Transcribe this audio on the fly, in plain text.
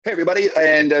Hey, everybody.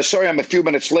 And sorry I'm a few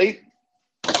minutes late.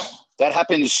 That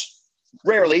happens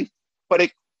rarely, but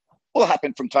it will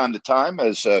happen from time to time.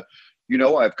 As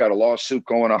I've got a lawsuit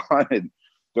going on, and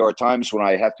there are times when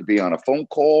I have to be on a phone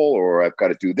call, or I've got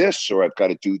to do this, or I've got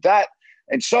to do that.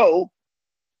 And so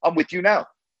I'm with you now.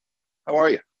 How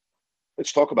are you?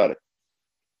 Let's talk about it.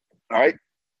 All right.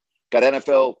 Got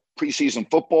NFL preseason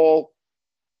football.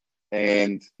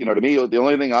 And, to me, the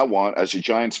only thing I want as a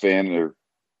Giants fan are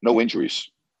no injuries.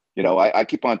 I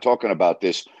keep on talking about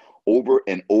this over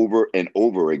and over and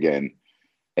over again.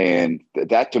 And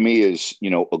that to me is,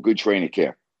 a good training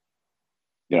camp.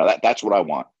 That's what I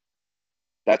want.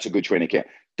 That's a good training camp.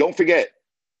 Don't forget,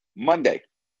 Monday,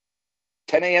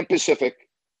 10 a.m. Pacific,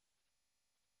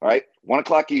 all right, 1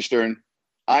 o'clock Eastern,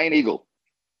 Iron Eagle.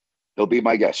 He'll be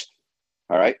my guest.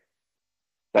 All right.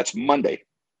 That's Monday.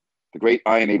 The great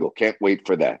Iron Eagle. Can't wait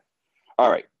for that. All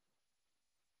right.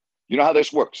 You know how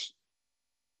this works.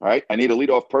 All right. I need a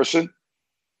leadoff person.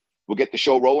 We'll get the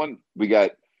show rolling. We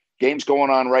got games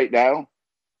going on right now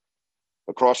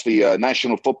across the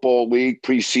National Football League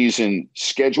preseason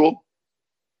schedule.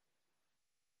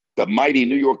 The mighty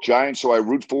New York Giants, who I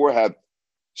root for, have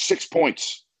 6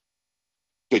 points.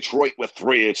 Detroit with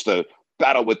 3. It's the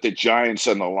battle with the Giants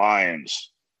and the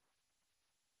Lions.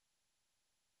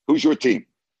 Who's your team?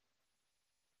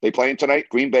 They playing tonight?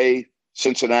 Green Bay,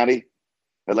 Cincinnati,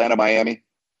 Atlanta, Miami,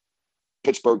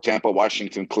 Pittsburgh, Tampa,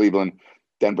 Washington, Cleveland,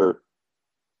 Denver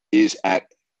is at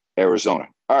Arizona.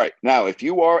 All right. Now, if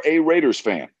you are a Raiders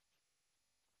fan,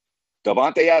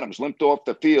 Davante Adams limped off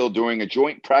the field during a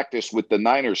joint practice with the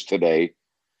Niners today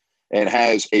and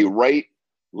has a right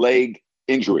leg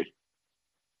injury.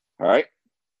 All right.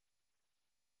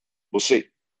 We'll see.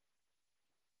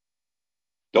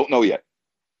 Don't know yet.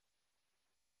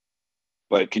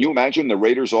 But can you imagine the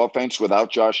Raiders offense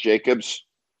without Josh Jacobs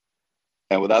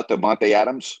and without Davante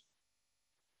Adams?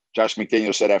 Josh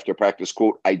McDaniel said after practice,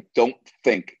 quote, "I don't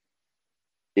think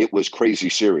it was crazy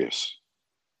serious."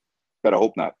 Better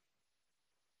hope not.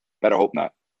 Better hope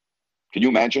not. Can you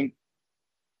imagine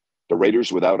the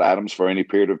Raiders without Adams for any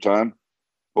period of time?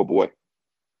 Oh, boy.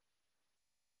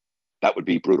 That would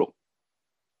be brutal.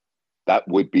 That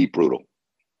would be brutal.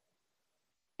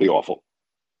 Be awful.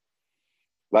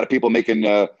 A lot of people making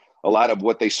a lot of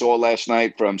what they saw last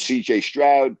night from C.J.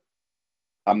 Stroud.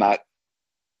 I'm not.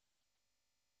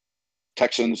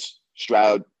 Texans,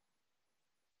 Stroud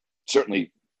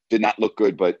certainly did not look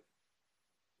good, but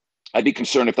I'd be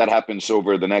concerned if that happens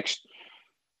over the next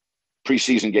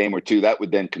preseason game or two. That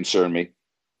would then concern me.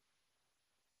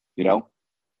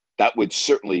 That would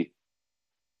certainly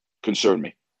concern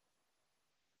me.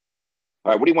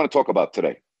 All right, what do you want to talk about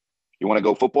today? You want to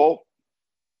go football?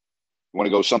 You want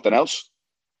to go something else?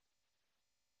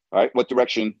 All right, what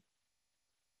direction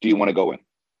do you want to go in?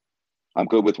 I'm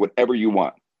good with whatever you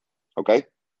want. Okay?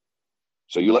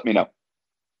 So you let me know.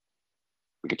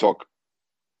 We can talk.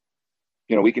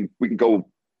 We can go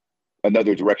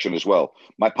another direction as well.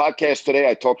 My podcast today,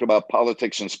 I talked about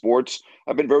politics and sports.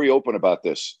 I've been very open about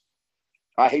this.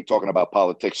 I hate talking about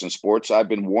politics and sports. I've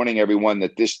been warning everyone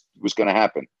that this was going to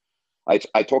happen.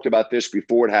 I talked about this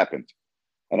before it happened.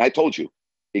 And I told you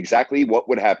exactly what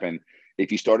would happen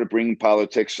if you started bringing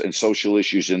politics and social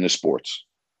issues into sports.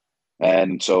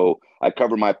 And so I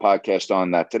covered my podcast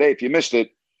on that today. If you missed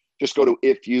it, just go to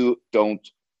If You Don't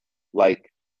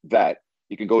Like That.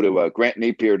 You can go to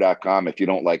grantnapier.com if you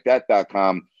don't like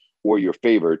that.com or your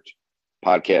favorite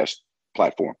podcast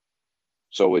platform.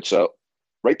 So it's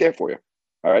right there for you.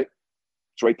 All right.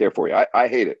 It's right there for you. I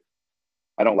hate it.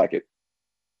 I don't like it.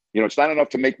 It's not enough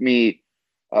to make me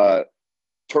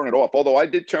turn it off. Although I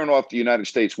did turn off the United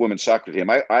States women's soccer team.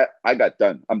 I got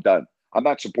done. I'm done. I'm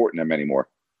not supporting them anymore.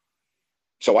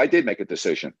 So I did make a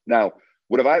decision. Now,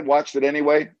 would have I watched it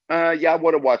anyway? Yeah, I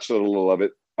would have watched a little of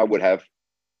it. I would have.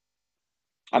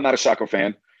 I'm not a soccer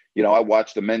fan. I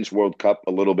watched the Men's World Cup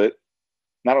a little bit.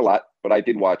 Not a lot, but I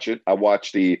did watch it. I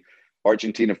watched the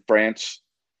Argentina-France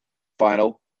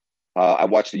final. I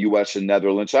watched the U.S. and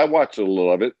Netherlands. I watched a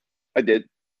little of it. I did.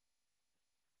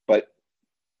 But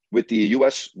with the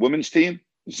U.S. women's team,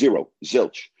 zero,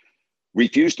 zilch.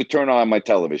 Refused to turn on my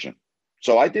television.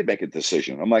 So I did make a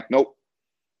decision. I'm like, nope,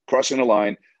 crossing the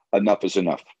line, enough is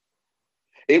enough.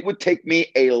 It would take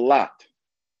me a lot,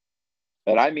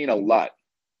 and I mean a lot,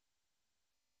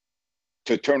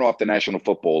 to turn off the National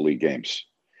Football League games.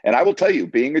 And I will tell you,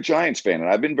 being a Giants fan, and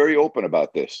I've been very open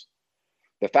about this,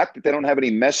 the fact that they don't have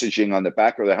any messaging on the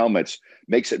back of the helmets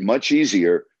makes it much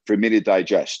easier for me to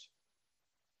digest.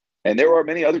 And there are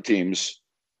many other teams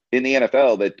in the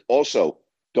NFL that also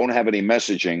don't have any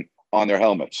messaging on their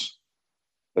helmets.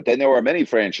 But then there are many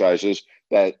franchises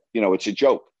that, it's a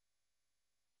joke.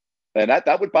 And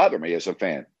that would bother me as a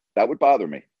fan. That would bother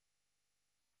me.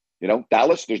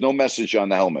 Dallas, there's no message on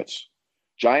the helmets.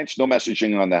 Giants, no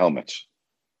messaging on the helmets.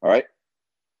 All right.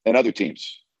 And other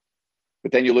teams.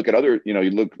 But then you look at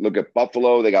you look at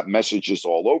Buffalo, they got messages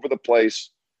all over the place.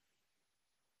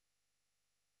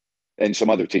 And some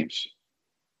other teams.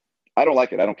 I don't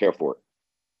like it. I don't care for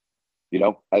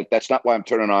it. That's not why I'm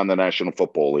turning on the National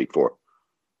Football League for.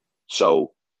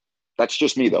 So that's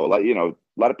just me, though. A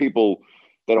lot of people,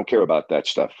 they don't care about that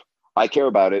stuff. I care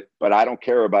about it, but I don't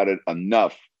care about it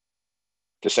enough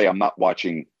to say I'm not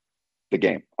watching the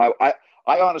game. I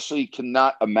honestly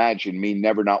cannot imagine me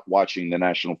never not watching the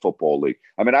National Football League.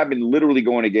 I mean, I've been literally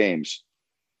going to games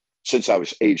since I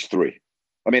was age 3.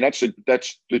 I mean,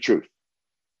 that's the truth.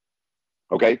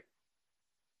 Okay?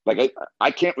 Like,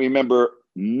 I can't remember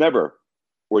never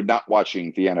or not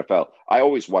watching the NFL. I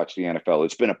always watch the NFL.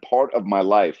 It's been a part of my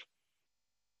life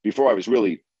before I was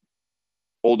really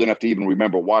old enough to even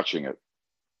remember watching it.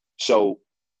 So,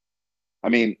 I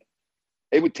mean,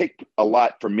 it would take a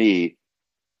lot for me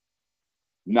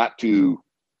not to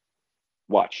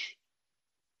watch.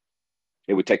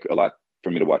 It would take a lot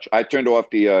for me to watch. I turned off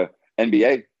the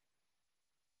NBA.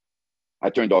 I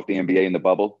turned off the NBA in the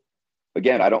bubble.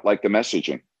 Again, I don't like the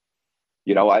messaging.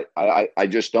 I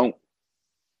just don't.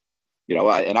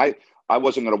 I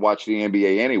wasn't going to watch the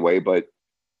NBA anyway, but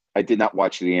I did not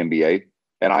watch the NBA.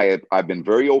 And I've been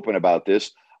very open about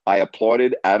this. I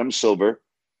applauded Adam Silver,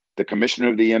 the commissioner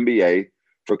of the NBA,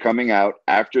 for coming out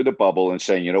after the bubble and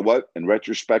saying, you know what, in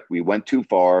retrospect, we went too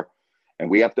far. And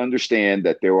we have to understand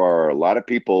that there are a lot of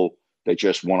people that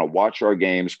just want to watch our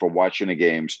games for watching the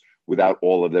games without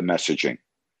all of the messaging.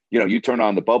 You turn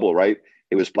on the bubble, right?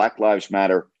 It was Black Lives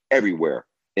Matter everywhere,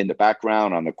 in the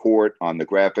background, on the court, on the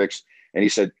graphics. And he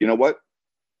said, you know what?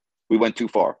 We went too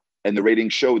far. And the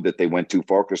ratings showed that they went too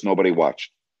far because nobody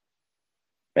watched.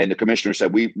 And the commissioner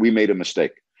said, we made a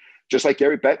mistake. Just like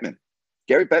Gary Bettman.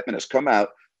 Gary Bettman has come out,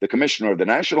 the commissioner of the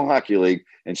National Hockey League,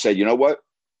 and said, you know what?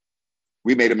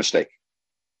 We made a mistake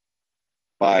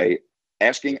by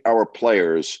asking our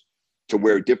players to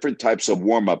wear different types of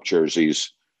warm-up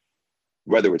jerseys,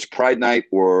 whether it's Pride Night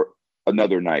or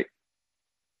another night.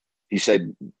 He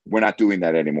said, we're not doing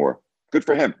that anymore. Good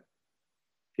for him.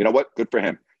 You know what? Good for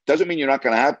him. Doesn't mean you're not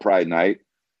going to have Pride Night.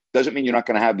 Doesn't mean you're not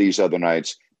going to have these other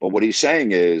nights. But what he's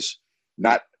saying is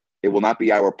it will not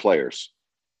be our players.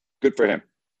 Good for him.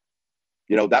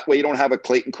 That way you don't have a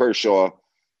Clayton Kershaw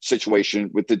situation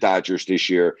with the Dodgers this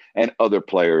year and other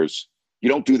players. You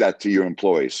don't do that to your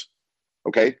employees.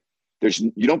 Okay?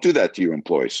 You don't do that to your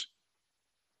employees.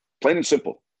 Plain and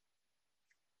simple.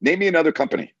 Name me another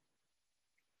company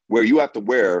where you have to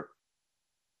wear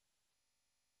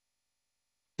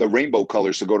the rainbow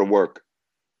colors to go to work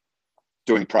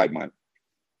during Pride Month,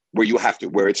 where you have to,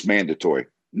 where it's mandatory.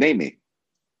 Name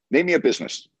me a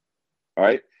business. All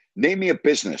right? Name me a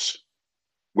business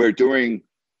where during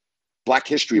Black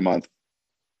History Month,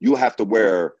 you have to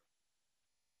wear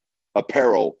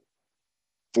apparel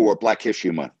for Black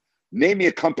History Month. Name me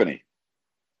a company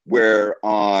where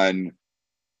on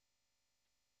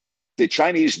the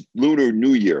Chinese Lunar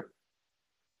New Year,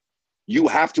 you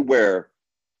have to wear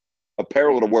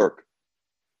apparel to work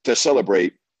to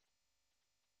celebrate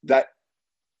that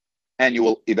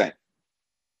annual event.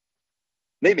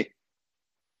 Name me.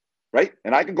 Right?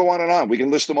 And I can go on and on. We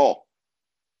can list them all.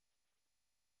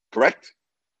 Correct?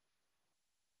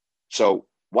 So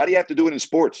why do you have to do it in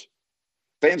sports?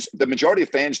 Fans, the majority of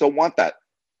fans don't want that.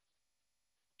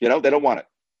 They don't want it.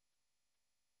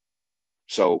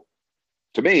 So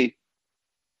to me,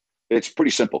 it's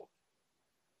pretty simple.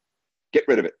 Get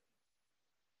rid of it.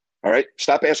 All right?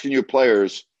 Stop asking your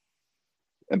players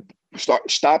and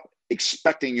stop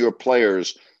expecting your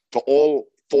players to all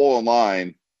fall in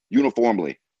line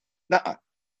uniformly. Nuh-uh.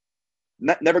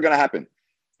 Never going to happen.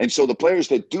 And so the players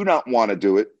that do not want to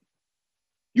do it,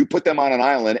 you put them on an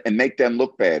island and make them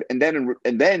look bad. And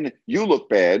then you look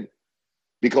bad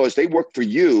because they work for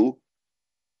you.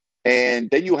 And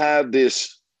then you have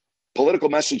this political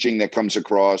messaging that comes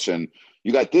across, and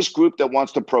you got this group that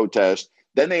wants to protest.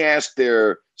 Then they ask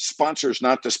their sponsors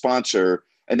not to sponsor,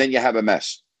 and then you have a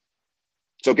mess.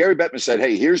 So Gary Bettman said,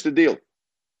 hey, here's the deal.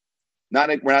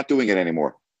 We're not doing it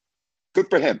anymore. Good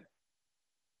for him.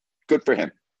 Good for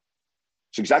him.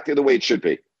 It's exactly the way it should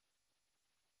be.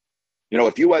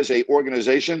 If you as an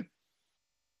organization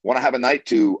want to have a night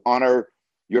to honor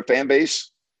your fan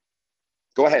base,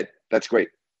 go ahead. That's great.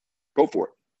 Go for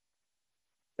it.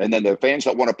 And then the fans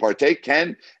that want to partake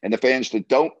can, and the fans that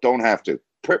don't have to.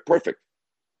 Perfect.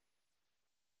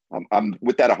 I'm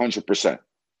with that 100%.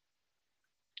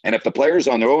 And if the players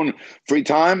on their own free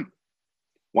time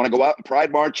want to go out in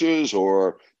pride marches,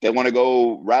 or they want to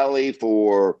go rally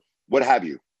for what have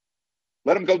you.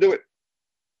 Let them go do it.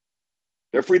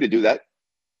 They're free to do that.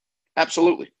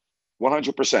 Absolutely.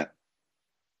 100%.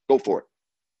 Go for it.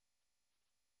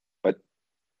 But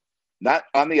not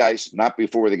on the ice, not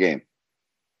before the game.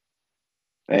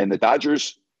 And the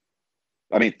Dodgers,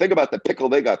 I mean, think about the pickle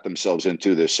they got themselves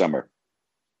into this summer.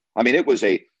 I mean, it was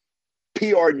a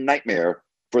PR nightmare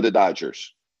for the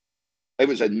Dodgers. It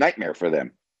was a nightmare for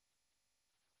them.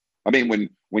 I mean,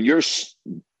 when your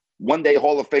one-day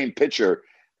Hall of Fame pitcher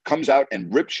comes out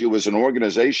and rips you as an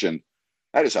organization,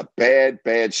 that is a bad,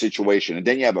 bad situation. And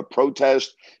then you have a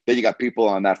protest. Then you got people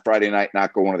on that Friday night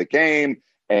not going to the game.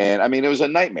 And, I mean, it was a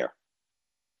nightmare.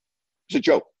 It was a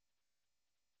joke.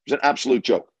 It was an absolute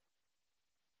joke.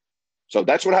 So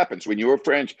that's what happens when you're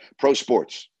pro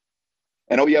sports.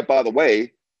 And, oh, yeah, by the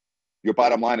way, your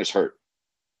bottom line is hurt.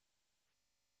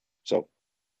 So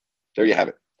there you have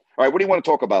it. All right, what do you want to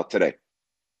talk about today?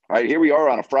 All right, here we are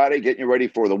on a Friday, getting you ready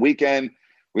for the weekend.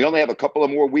 We only have a couple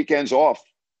of more weekends off.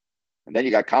 And then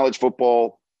you got college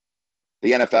football,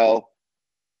 the NFL,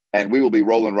 and we will be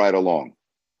rolling right along.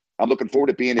 I'm looking forward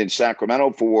to being in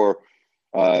Sacramento for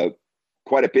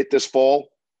quite a bit this fall.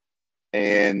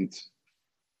 And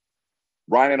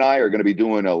Ryan and I are going to be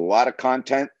doing a lot of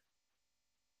content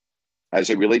as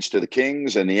it relates to the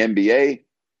Kings and the NBA.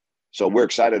 So we're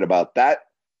excited about that.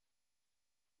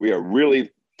 We are really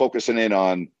focusing in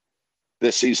on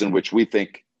this season, which we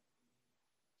think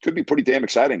could be pretty damn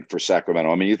exciting for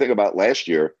Sacramento. I mean, you think about last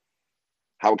year,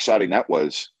 how exciting that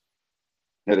was.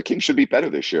 Now, the Kings should be better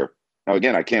this year. Now,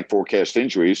 again, I can't forecast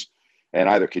injuries, and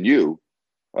either can you,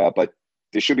 but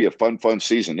this should be a fun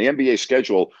season. The NBA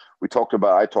schedule, I talked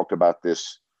about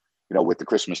this, with the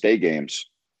Christmas Day games.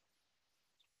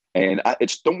 And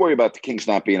don't worry about the Kings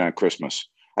not being on Christmas.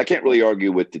 I can't really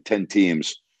argue with the 10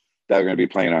 teams that are going to be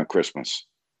playing on Christmas.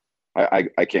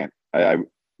 I can't.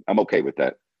 I'm okay with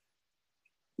that.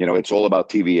 It's all about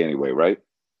TV anyway, right?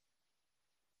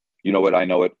 You know it. I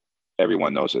know it.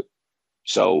 Everyone knows it.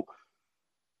 So,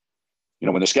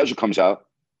 when the schedule comes out,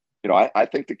 I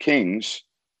think the Kings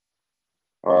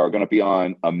are going to be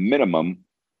on a minimum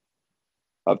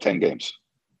of 10 games.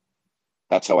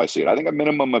 That's how I see it. I think a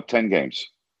minimum of 10 games.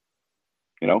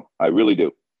 I really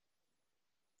do.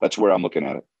 That's where I'm looking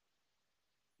at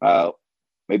it.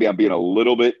 Maybe I'm being a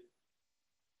little bit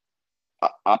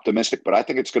optimistic, but I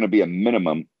think it's going to be a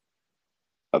minimum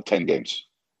of 10 games.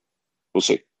 We'll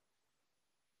see.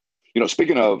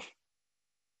 Speaking of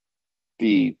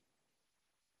the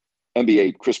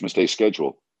NBA Christmas Day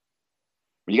schedule,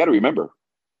 you got to remember,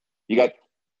 you got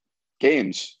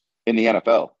games in the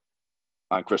NFL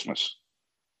on Christmas.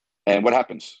 And what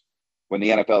happens when the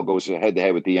NFL goes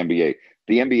head-to-head with the NBA?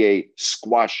 The NBA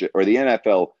the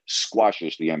NFL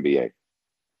squashes the NBA.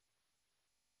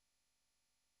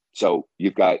 So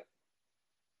you've got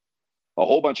a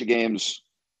whole bunch of games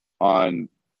on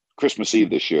Christmas Eve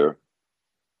this year.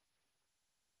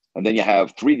 And then you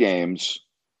have 3 games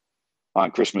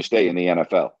on Christmas Day in the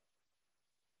NFL.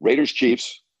 Raiders,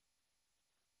 Chiefs,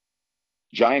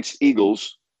 Giants,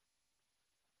 Eagles,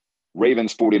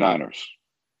 Ravens, 49ers.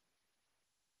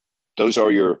 Those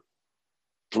are your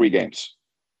 3 games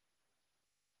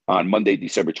on Monday,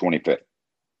 December 25th.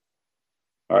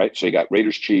 All right, so you got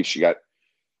Raiders, Chiefs, you got,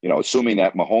 assuming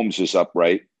that Mahomes is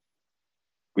upright,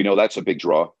 we know that's a big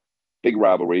draw, big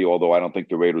rivalry, although I don't think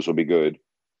the Raiders will be good.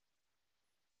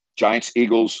 Giants,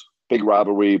 Eagles, big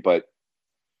rivalry, but,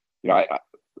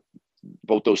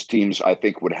 both those teams, I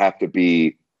think, would have to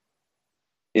be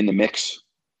in the mix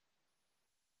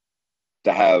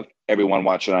to have everyone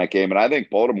watching that game. And I think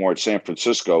Baltimore at San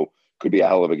Francisco could be a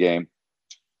hell of a game.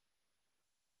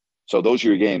 So those are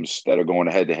your games that are going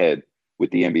head-to-head with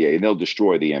the NBA, and they'll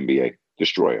destroy the NBA,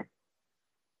 destroy them.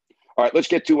 All right, let's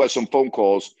get to some phone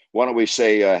calls. Why don't we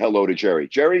say hello to Jerry?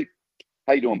 Jerry,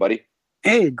 how you doing, buddy?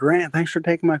 Hey, Grant, thanks for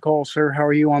taking my call, sir. How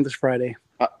are you on this Friday?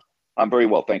 I'm very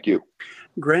well, thank you.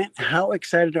 Grant, how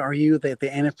excited are you that the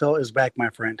NFL is back, my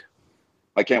friend?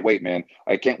 I can't wait, man.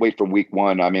 I can't wait for week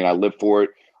 1. I mean, I live for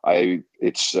it. I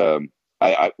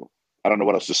don't know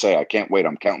what else to say. I can't wait.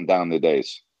 I'm counting down the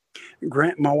days.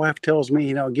 Grant, my wife tells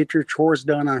me, get your chores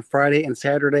done on Friday and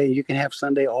Saturday, and you can have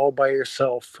Sunday all by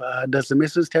yourself. Does the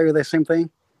missus tell you the same thing?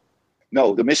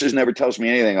 No, the missus never tells me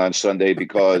anything on Sunday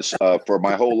because for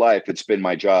my whole life, it's been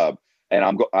my job.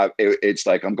 And it's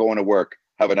like, I'm going to work.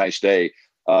 Have a nice day.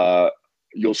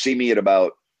 You'll see me at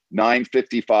about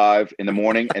 9:55 in the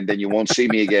morning, and then you won't see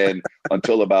me again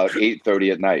until about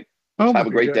 8:30 at night. Have a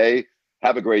great day.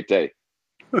 Have a great day.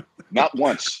 Not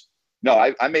once No,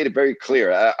 I made it very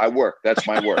clear. I work. That's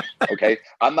my work. Okay.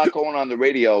 I'm not going on the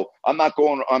radio. I'm not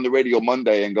going on the radio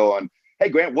Monday and going, hey,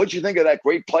 Grant, what'd you think of that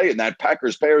great play in that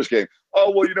Packers-Bears game?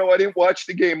 Oh, well, I didn't watch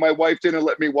the game. My wife didn't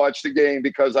let me watch the game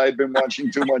because I had been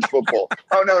watching too much football.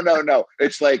 Oh, no.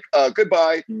 It's like,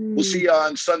 goodbye. We'll see you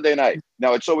on Sunday night.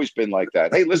 Now, it's always been like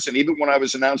that. Hey, listen, even when I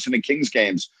was announcing the Kings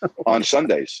games on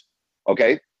Sundays,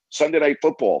 okay, Sunday Night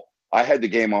Football, I had the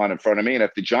game on in front of me. And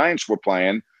if the Giants were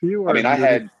playing, I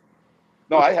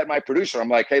had my producer. I'm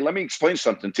like, hey, let me explain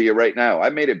something to you right now. I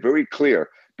made it very clear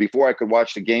before I could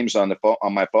watch the games on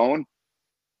my phone.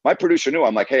 My producer knew.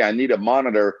 I'm like, hey, I need a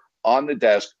monitor on the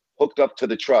desk hooked up to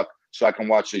the truck so I can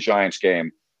watch the Giants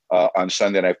game on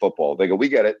Sunday Night Football. They go, we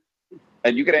get it.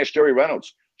 And you can ask Jerry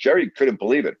Reynolds. Jerry couldn't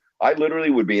believe it. I literally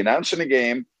would be announcing the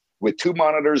game with 2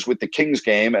 monitors with the Kings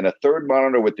game and a 3rd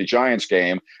monitor with the Giants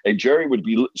game. And Jerry would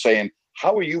be saying,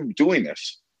 how are you doing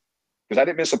this? Because I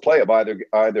didn't miss a play of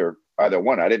either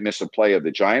one. I didn't miss a play of the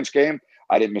Giants game.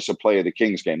 I didn't miss a play of the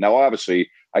Kings game. Now, obviously,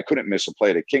 I couldn't miss a play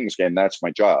of the Kings game. That's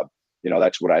my job.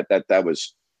 That's what that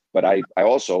was. But I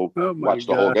also watched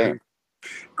the whole game.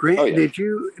 Grant, did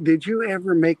you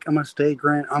ever make a mistake,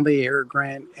 Grant, on the air,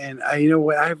 Grant? And you know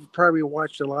what? I've probably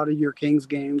watched a lot of your Kings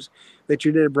games that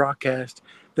you did broadcast.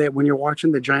 That when you're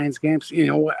watching the Giants games, you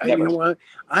know what?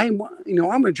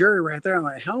 I'm a jury right there. I'm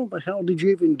like, how the hell did you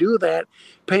even do that?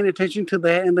 Paying attention to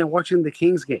that and then watching the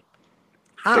Kings game.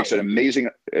 How? It's an amazing.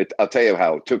 I'll tell you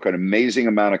how. It took an amazing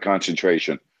amount of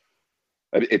concentration.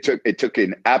 It took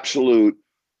an absolute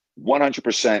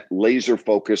 100% laser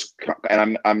focus,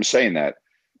 and I'm saying that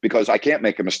because I can't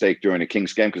make a mistake during a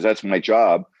Kings game because that's my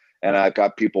job, and I've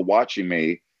got people watching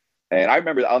me. And I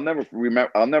remember, I'll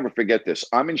never forget this.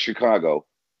 I'm in Chicago,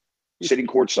 sitting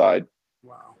courtside,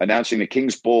 announcing the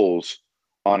Kings Bulls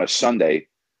on a Sunday,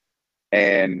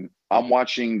 and I'm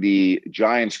watching the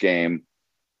Giants game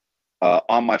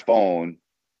on my phone,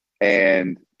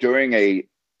 and during a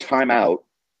timeout,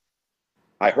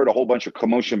 I heard a whole bunch of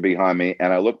commotion behind me,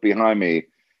 and I looked behind me,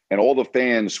 and all the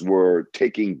fans were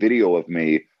taking video of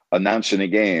me announcing the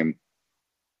game,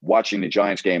 watching the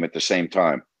Giants game at the same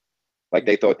time. Like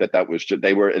they thought that was just,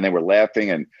 they were laughing,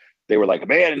 and they were like,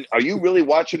 "Man, are you really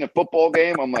watching the football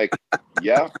game?" I'm like,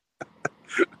 "Yeah."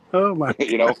 Oh my!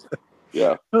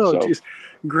 Yeah. Oh, geez.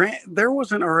 Grant, there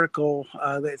was an article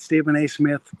that Stephen A.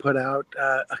 Smith put out,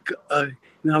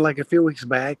 like a few weeks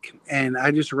back, and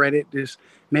I just read it just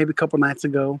maybe a couple nights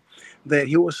ago, that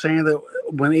he was saying that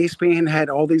when ESPN had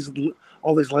all these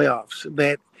layoffs,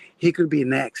 that he could be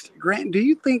next. Grant, do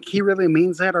you think he really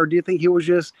means that, or do you think he was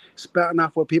just spouting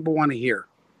off what people want to hear?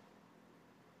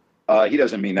 He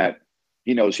doesn't mean that.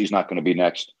 He knows he's not going to be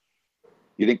next.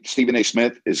 You think Stephen A.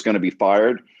 Smith is going to be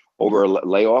fired over a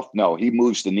layoff? No, he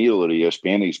moves the needle at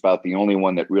ESPN. He's about the only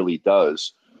one that really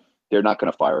does. They're not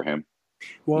going to fire him.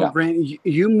 Well, no. Grant,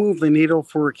 you move the needle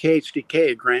for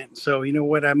KHTK, Grant. So you know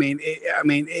what I mean.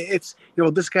 It's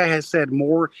this guy has said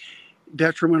more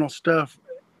detrimental stuff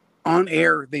on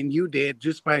air than you did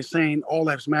just by saying all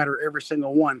lives matter, every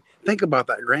single one. Think about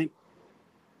that, Grant.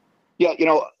 Yeah,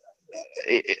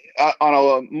 on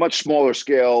a much smaller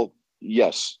scale,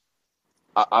 yes,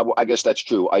 I guess that's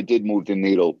true. I did move the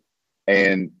needle,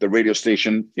 and the radio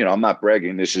station. I'm not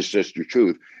bragging. This is just the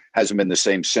truth. Hasn't been the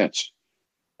same since.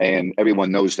 And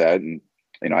everyone knows that. And,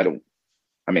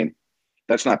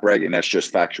 that's not bragging. That's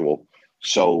just factual.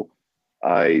 So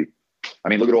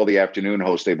look at all the afternoon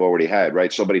hosts they've already had,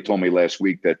 right? Somebody told me last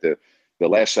week that the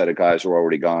last set of guys are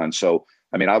already gone. So,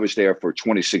 I was there for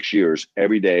 26 years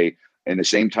every day in the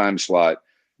same time slot,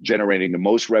 generating the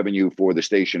most revenue for the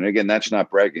station. And again, that's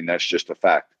not bragging. That's just a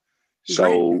fact.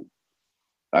 So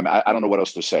I don't know what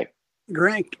else to say.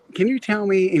 Grant, can you tell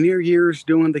me, in your years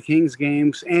doing the Kings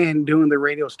games and doing the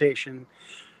radio station,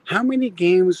 how many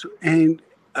games and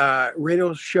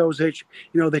radio shows that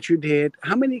you did?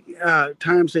 How many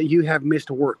times that you have missed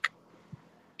work?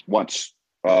 Once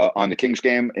on the Kings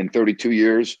game in 32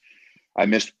 years, I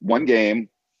missed one game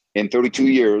in 32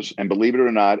 years, and believe it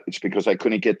or not, it's because I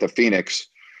couldn't get to Phoenix.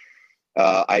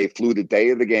 I flew the day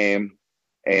of the game,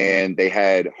 and they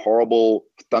had horrible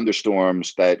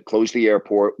thunderstorms that closed the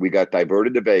airport. We got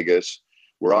diverted to Vegas.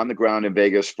 We're on the ground in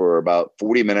Vegas for about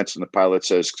 40 minutes, and the pilot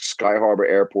says, Sky Harbor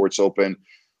Airport's open.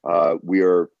 We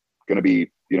are going to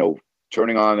be,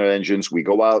 turning on the engines. We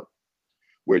go out.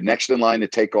 We're next in line to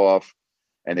take off,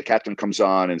 and the captain comes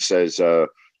on and says,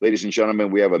 ladies and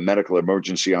gentlemen, we have a medical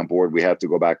emergency on board. We have to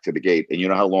go back to the gate. And you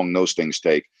know how long those things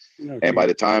take. Okay. And by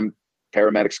the time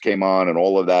paramedics came on and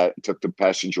all of that, and took the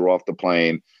passenger off the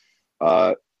plane,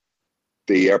 the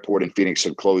airport in Phoenix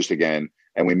had closed again,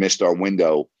 and we missed our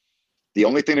window. The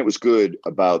only thing that was good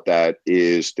about that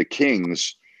is the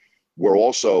Kings were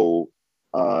also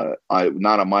not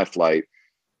on my flight,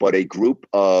 but a group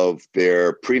of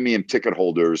their premium ticket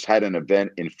holders had an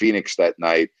event in Phoenix that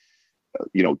night,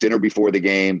 dinner before the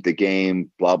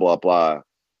game, blah, blah, blah.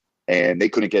 And they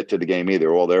couldn't get to the game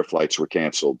either. All their flights were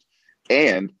canceled.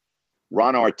 And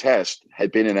Ron Artest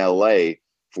had been in LA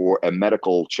for a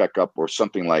medical checkup or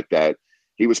something like that.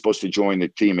 He was supposed to join the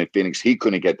team in Phoenix. He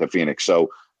couldn't get to Phoenix. So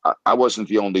I wasn't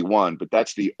the only one, but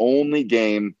that's the only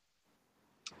game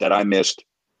that I missed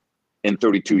in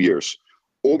 32 years.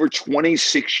 Over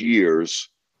 26 years,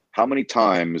 how many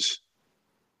times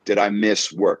did I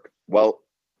miss work? Well,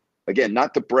 again,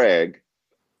 not to brag,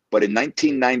 but in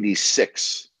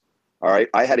 1996, all right,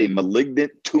 I had a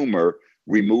malignant tumor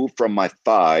removed from my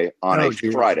thigh on a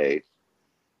Friday.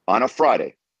 On a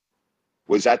Friday.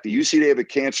 Was at the UC Davis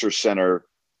Cancer Center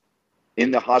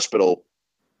in the hospital.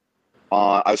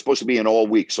 I was supposed to be in all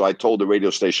week, so I told the radio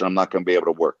station I'm not going to be able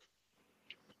to work.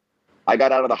 I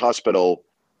got out of the hospital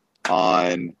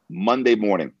on Monday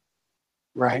morning.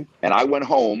 Right. And I went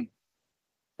home,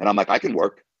 and I'm like, I can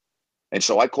work. And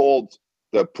so I called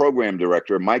the program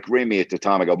director, Mike Ramey, at the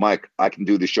time. I go, Mike, I can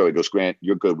do the show. He goes, Grant,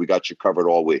 you're good. We got you covered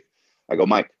all week. I go,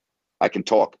 Mike, I can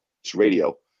talk. It's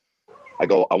radio. I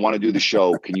go, I want to do the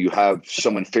show. Can you have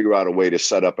someone figure out a way to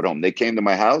set up at home? They came to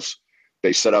my house.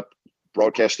 They set up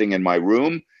broadcasting in my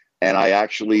room. And I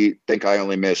actually think I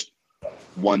only missed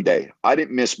one day. I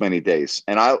didn't miss many days.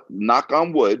 And I knock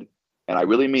on wood, and I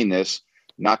really mean this,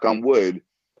 knock on wood,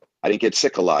 I didn't get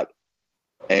sick a lot.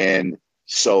 And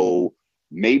so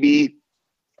maybe,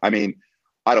 I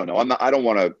don't know. I don't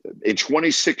want to, in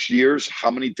 26 years,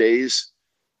 how many days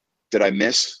did I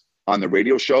miss on the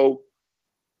radio show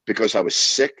because I was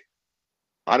sick?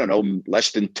 I don't know,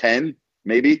 less than 10,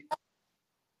 maybe,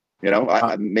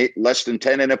 I less than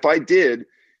 10. And if I did,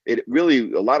 it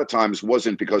really, a lot of times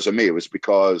wasn't because of me. It was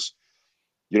because,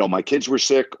 my kids were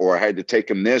sick, or I had to take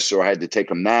them this, or I had to take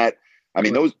them that.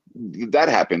 That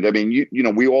happened.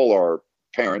 We all are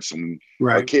parents and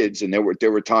our kids. And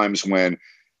there were times when,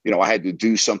 I had to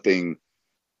do something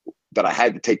that I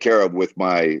had to take care of with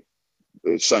my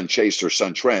son Chase or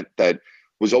son Trent that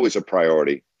was always a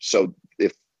priority. So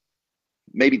if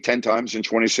maybe 10 times in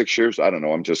 26 years, I don't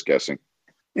know. I'm just guessing.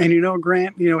 And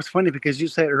Grant, it's funny because you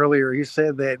said earlier, you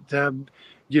said that,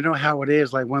 you know how it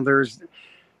is, like when there's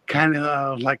kind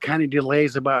of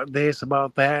delays about this,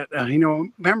 about that.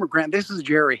 Remember, Grant, this is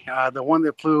Jerry, the one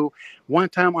that flew one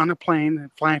time on a plane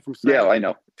flying from I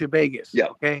know. to Vegas. Yeah.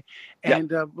 Okay.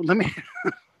 And let me,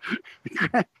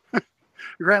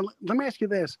 Grant, let me ask you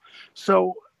this.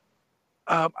 So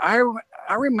I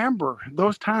remember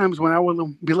those times when I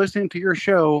would be listening to your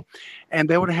show, and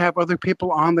they would have other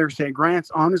people on there say,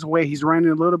 Grant's on his way. He's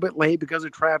running a little bit late because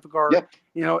of traffic, or,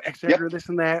 et cetera, this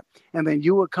and that. And then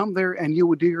you would come there and you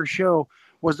would do your show.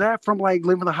 Was that from like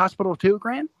leaving the hospital too,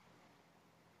 Grant?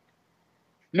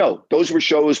 No, those were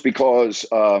shows because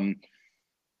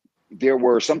there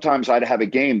were sometimes I'd have a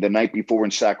game the night before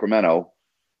in Sacramento.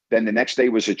 Then the next day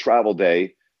was a travel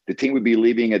day. The team would be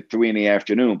leaving at 3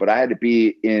 p.m, but I had to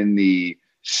be in the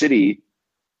city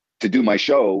to do my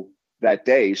show that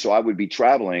day. So I would be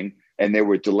traveling, and there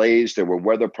were delays. There were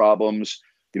weather problems.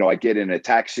 I'd get in a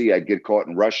taxi. I'd get caught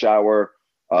in rush hour.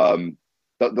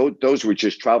 Those were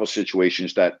just travel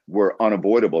situations that were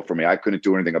unavoidable for me. I couldn't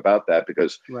do anything about that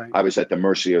because I was at the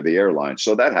mercy of the airline.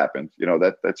 So that happened.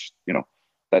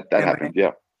 That happened.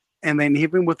 Yeah. And then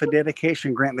even with the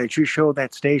dedication, Grant, that you showed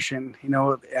that station,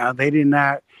 they did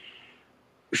not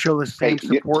show the same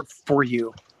support for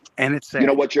you. And it's sad. You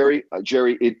know what, Jerry?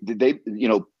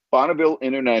 Bonneville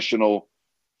International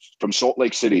from Salt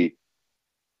Lake City,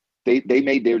 they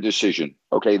made their decision.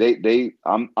 Okay.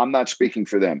 I'm not speaking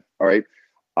for them. All right.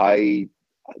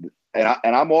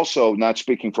 I'm also not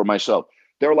speaking for myself.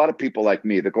 There are a lot of people like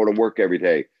me that go to work every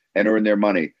day and earn their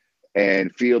money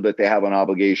and feel that they have an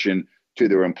obligation to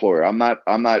their employer. I'm not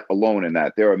alone in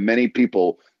that. There are many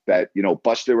people that,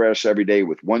 bust their ass every day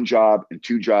with one job and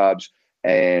two jobs.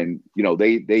 And,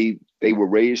 they were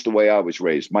raised the way I was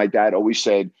raised. My dad always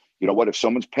said, you know what, if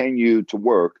someone's paying you to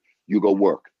work, you go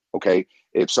work. Okay.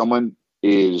 If someone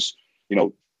is,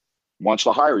 wants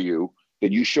to hire you,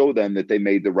 then you show them that they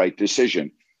made the right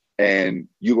decision and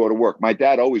you go to work. My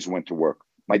dad always went to work.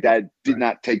 My dad did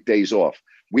not take days off.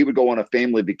 We would go on a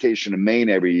family vacation in Maine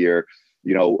every year,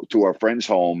 to our friend's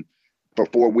home for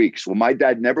 4 weeks. Well, my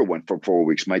dad never went for 4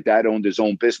 weeks. My dad owned his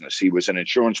own business. He was an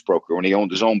insurance broker, and he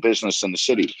owned his own business in the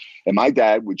city. And my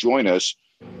dad would join us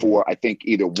for, I think,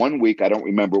 either 1 week, I don't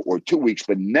remember, or 2 weeks,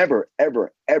 but never,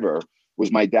 ever, ever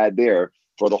was my dad there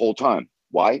for the whole time.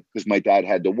 Why? Because my dad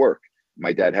had to work.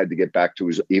 My dad had to get back to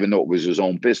his, even though it was his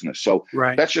own business. So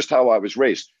Right. that's just how I was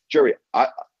raised. Jerry, I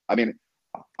mean,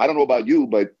 I don't know about you,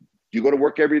 but you go to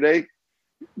work every day?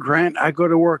 Grant, I go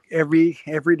to work every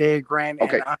day, Grant.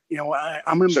 Okay. And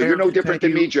I'm embarrassed. So you're no to different tell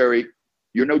than me, Jerry.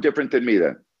 You're no different than me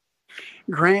then.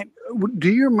 Grant, do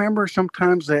you remember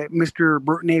sometimes that Mr.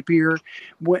 Bert Napier,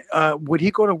 would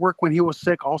he go to work when he was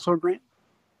sick also, Grant?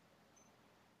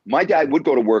 My dad would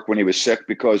go to work when he was sick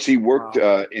because he worked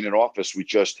Wow. in an office with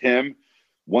just him,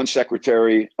 one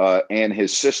secretary, and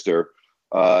his sister.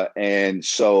 And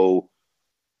so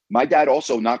my dad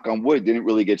also, knock on wood, didn't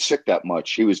really get sick that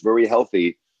much. He was very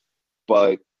healthy.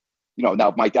 But, now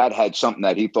if my dad had something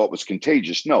that he thought was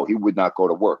contagious, no, he would not go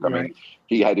to work. I Right. mean,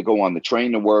 he had to go on the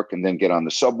train to work and then get on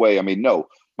the subway. I mean, no,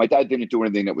 my dad didn't do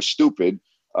anything that was stupid.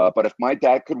 But if my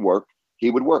dad could work,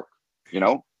 he would work, He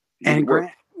And would work.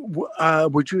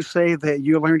 Grant, would you say that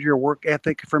you learned your work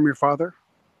ethic from your father?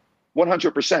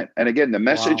 100%. And again, the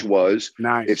message was,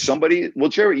 Nice. if somebody, well,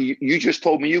 Jerry, you just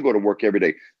told me you go to work every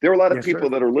day. There are a lot of Yes, people sir.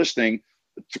 that are listening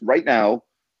right now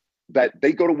that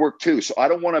they go to work too. So I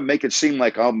don't want to make it seem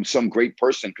like I'm some great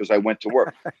person because I went to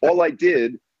work. All I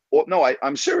did,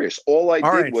 I'm serious. All I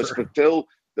did was fulfill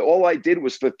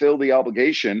the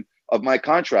obligation of my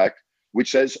contract,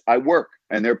 which says I work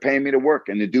and they're paying me to work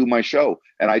and to do my show.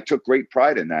 And I took great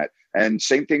pride in that. And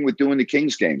same thing with doing the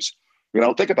Kings games.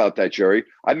 Think about that, Jerry.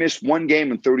 I missed one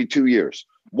game in 32 years.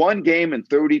 One game in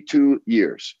 32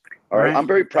 years. All right. Grant, I'm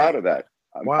very proud of that.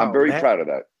 I'm very proud of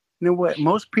that. You know what?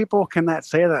 Most people cannot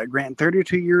say that, Grant.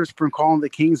 32 years from calling the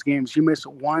Kings games, you miss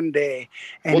one day.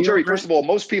 And well, Jerry, first of all,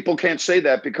 most people can't say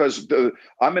that because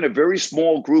I'm in a very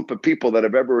small group of people that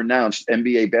have ever announced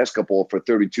NBA basketball for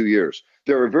 32 years.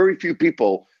 There are very few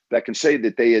people that can say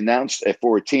that they announced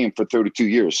for a team for 32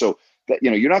 years. So that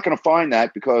you're not going to find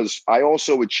that because I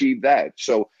also achieved that.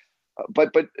 So,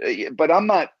 but I'm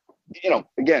not.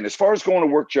 Again, as far as going to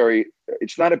work, Jerry,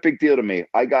 it's not a big deal to me.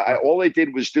 All I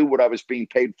did was do what I was being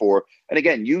paid for. And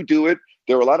again, you do it.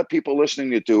 There are a lot of people listening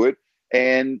that do it.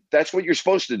 And that's what you're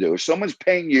supposed to do. If someone's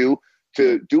paying you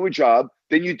to do a job,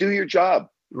 then you do your job.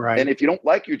 Right. And if you don't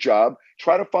like your job,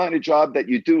 try to find a job that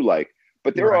you do like.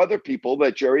 But there are other people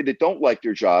Jerry, that don't like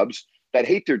their jobs, that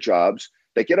hate their jobs,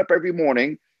 that get up every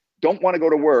morning, don't want to go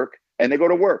to work, and they go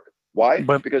to work. Why?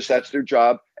 Because that's their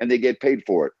job and they get paid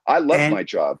for it. I love my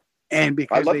job. And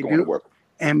because I love going to work.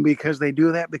 And because they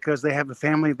do that because they have a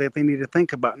family that they need to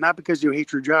think about. Not because you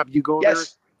hate your job. You go there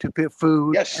to pay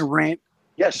food and rent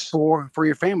for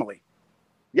your family.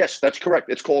 Yes, that's correct.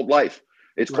 It's called life.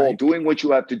 It's called doing what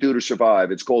you have to do to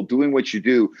survive. It's called doing what you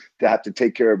do to have to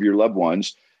take care of your loved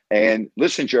ones. And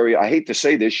listen, Jerry, I hate to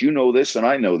say this. You know this and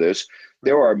I know this.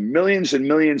 There are millions and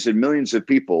millions and millions of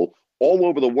people all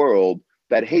over the world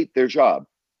that hate their job.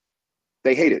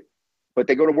 They hate it. But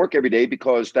they go to work every day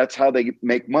because that's how they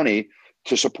make money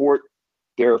to support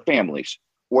their families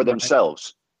or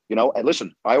themselves, And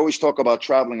listen, I always talk about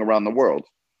traveling around the world.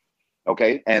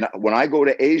 Okay. And when I go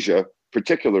to Asia,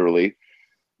 particularly,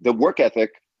 the work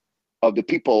ethic of the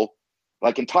people,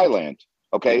 like in Thailand,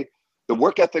 okay, the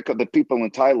work ethic of the people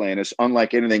in Thailand is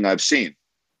unlike anything I've seen.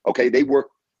 Okay.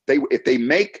 If they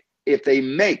make,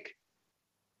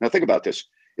 now think about this.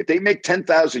 If they make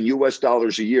 $10,000 US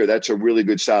a year, that's a really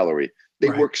good salary. They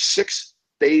work 6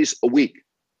 days a week.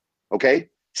 Okay?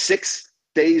 6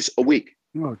 days a week.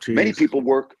 Oh, geez. Many people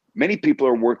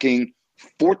are working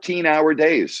 14-hour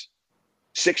days,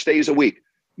 6 days a week,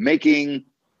 making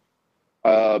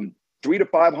 300 to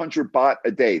 500 baht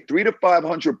a day. 300 to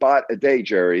 500 baht a day,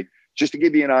 Jerry, just to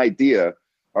give you an idea.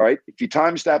 All right. If you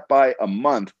times that by a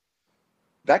month,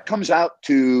 that comes out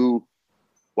to,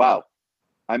 wow.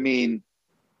 I mean,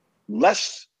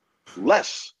 less than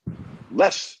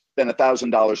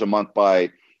 $1,000 a month by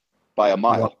a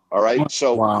mile. Wow. All right.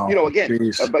 So,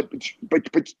 again,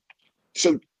 but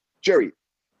so Jerry,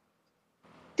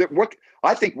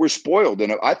 I think we're spoiled.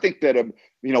 And I think that, and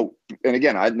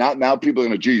again, now people are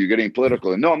going to, gee, you're getting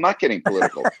political. And no, I'm not getting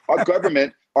political. Our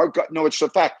government, no, it's a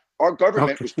fact. Our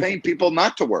government was paying people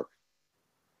not to work.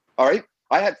 All right.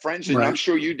 I had friends, and I'm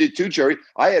sure you did too, Jerry.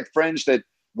 I had friends that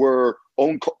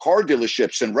owned car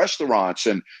dealerships and restaurants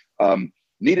and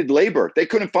needed labor. They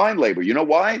couldn't find labor. You know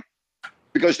why?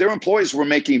 Because their employees were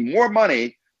making more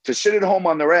money to sit at home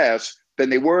on their ass than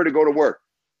they were to go to work.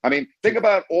 I mean, think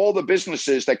about all the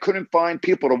businesses that couldn't find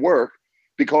people to work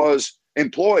because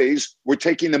employees were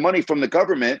taking the money from the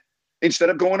government instead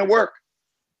of going to work.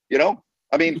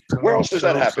 I mean, where else does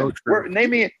that happen?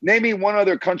 Name me one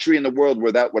other country in the world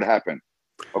where that would happen.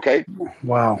 Okay.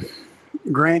 Wow.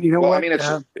 Grant, you know what? I mean,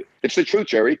 it's the truth,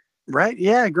 Jerry. Right.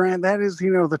 Yeah, Grant, that is,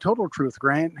 the total truth,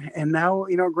 Grant. And now,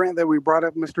 Grant, that we brought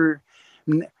up Mr.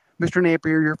 Mr.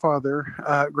 Napier, your father,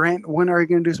 Grant, when are you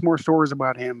going to do some more stories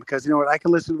about him? Because you know what, I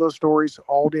can listen to those stories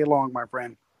all day long, my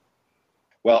friend.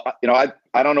 Well,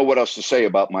 I don't know what else to say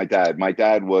about my dad. My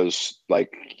dad was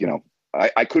like,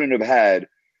 I couldn't have had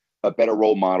a better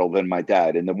role model than my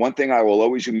dad. And the one thing I will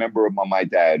always remember about my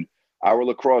dad, our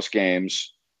lacrosse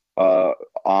games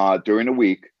during the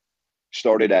week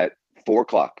started at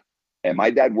 4:00. And my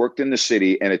dad worked in the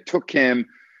city, and it took him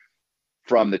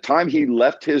from the time he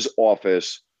left his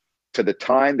office to the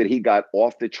time that he got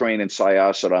off the train in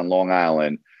Syosset on Long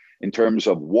Island, in terms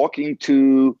of walking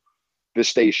to the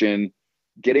station,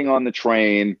 getting on the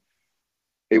train,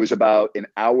 it was about an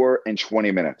hour and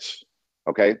 20 minutes.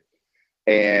 Okay.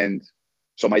 And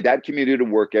so my dad commuted to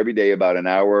work every day about an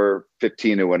hour,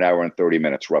 15 to an hour and 30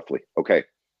 minutes, roughly. Okay.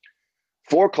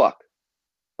 4:00.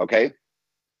 Okay.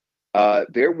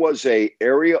 There was a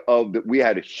area we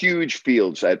had huge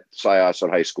fields at Syosset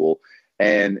High School,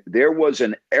 and there was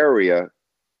an area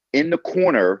in the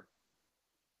corner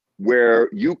where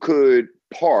you could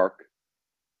park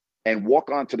and walk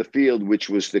onto the field, which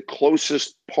was the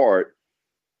closest part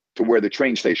to where the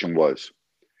train station was.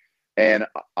 And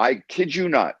I kid you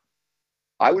not,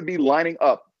 I would be lining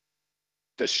up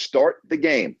to start the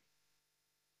game.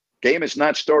 Game has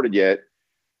not started yet.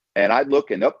 And I'd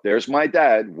look, and there's my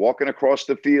dad walking across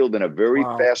the field in a very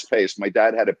fast pace. My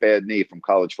dad had a bad knee from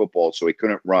college football, so he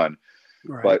couldn't run.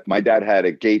 Right. But my dad had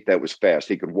a gait that was fast.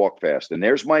 He could walk fast. And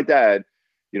there's my dad,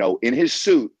 in his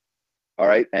suit, all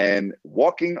right, and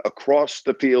walking across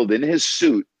the field in his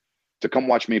suit to come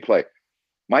watch me play.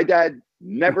 My dad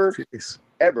never,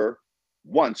 ever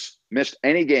once missed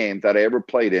any game that I ever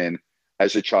played in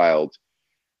as a child.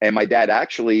 And my dad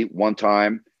actually one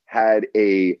time had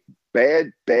a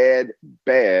bad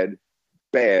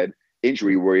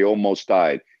injury where he almost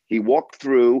died. He walked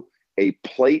through a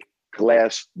plate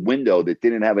glass window that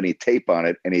didn't have any tape on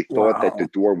it, and he thought that the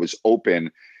door was open,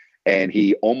 and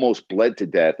he almost bled to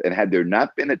death. And had there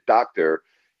not been a doctor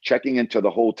checking into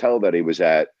the hotel that he was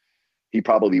at, he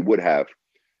probably would have.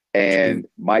 And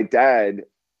my dad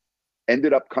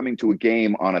ended up coming to a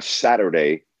game on a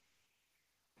Saturday,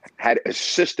 had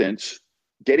assistance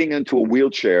getting into a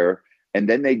wheelchair, and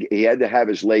then he had to have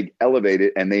his leg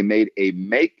elevated, and they made a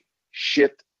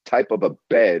makeshift type of a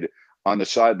bed on the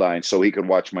sideline so he could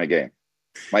watch my game.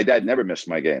 My dad never missed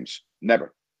my games.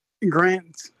 Never.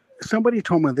 Grant, somebody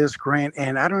told me this, Grant,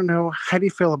 and I don't know, how do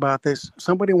you feel about this?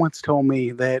 Somebody once told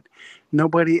me that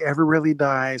nobody ever really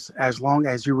dies as long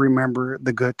as you remember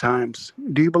the good times.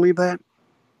 Do you believe that?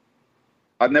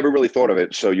 I've never really thought of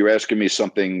it. So you're asking me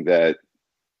something that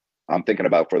I'm thinking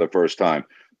about for the first time.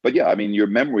 But yeah, I mean, your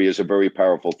memory is a very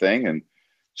powerful thing. And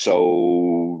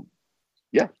so,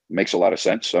 yeah, it makes a lot of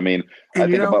sense. I mean, I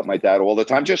think about my dad all the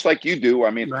time, just like you do.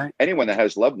 I mean, anyone that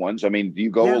has loved ones, I mean, do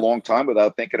you go a long time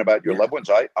without thinking about your loved ones?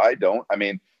 I don't. I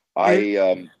mean,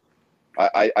 I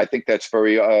think that's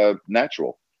very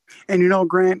natural. And,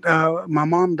 Grant, my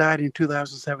mom died in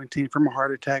 2017 from a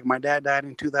heart attack. My dad died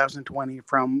in 2020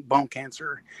 from bone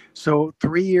cancer. So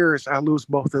 3 years, I lose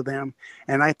both of them.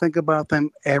 And I think about them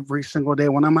every single day.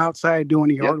 When I'm outside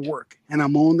doing yard work and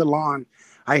I'm mowing the lawn,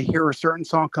 I hear a certain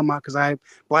song come out because I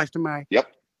blasted my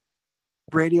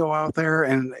radio out there,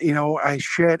 and, I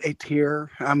shed a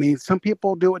tear. I mean, some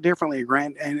people do it differently,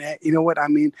 Grant. And you know what? I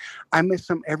mean, I miss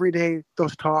them every day,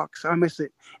 those talks. I miss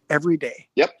it every day.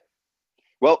 Yep.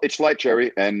 Well, it's life,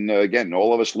 Jerry. And again,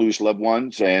 all of us lose loved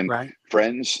ones and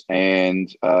friends,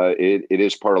 and it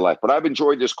is part of life. But I've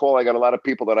enjoyed this call. I got a lot of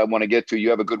people that I want to get to. You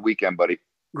have a good weekend, buddy.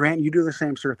 Grant, you do the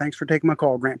same, sir. Thanks for taking my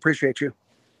call, Grant. Appreciate you.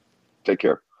 Take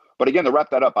care. But again, to wrap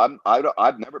that up,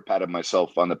 I've never patted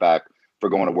myself on the back for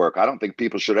going to work. I don't think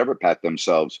people should ever pat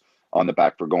themselves on the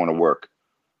back for going to work.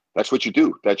 That's what you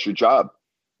do. That's your job.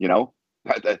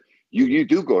 You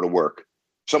do go to work.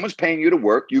 Someone's paying you to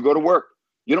work. You go to work.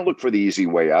 You don't look for the easy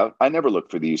way out. I never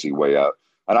look for the easy way out.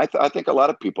 And I think a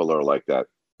lot of people are like that.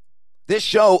 This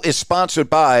show is sponsored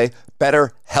by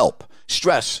BetterHelp.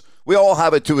 Stress. We all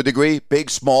have it to a degree, big,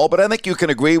 small, but I think you can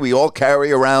agree we all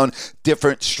carry around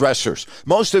different stressors.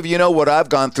 Most of you know what I've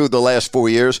gone through the last 4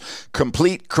 years.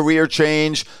 Complete career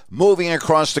change, moving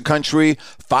across the country,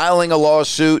 filing a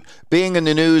lawsuit, being in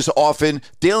the news often,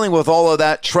 dealing with all of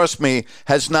that, trust me,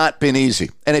 has not been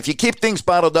easy. And if you keep things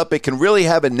bottled up, it can really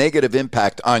have a negative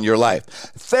impact on your life.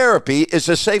 Therapy is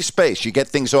a safe space. You get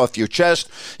things off your chest.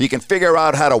 You can figure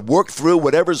out how to work through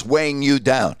whatever's weighing you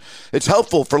down. It's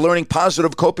helpful for learning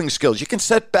positive coping skills. You can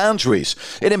set boundaries.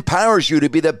 It empowers you to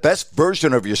be the best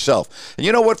version of yourself. And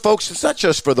you know what, folks? It's not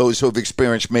just for those who have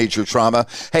experienced major trauma.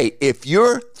 Hey, if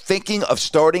you're thinking of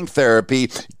starting therapy,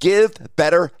 give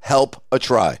BetterHelp a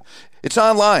try. It's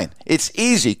online. It's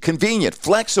easy, convenient,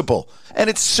 flexible, and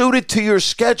it's suited to your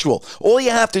schedule. All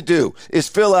you have to do is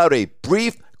fill out a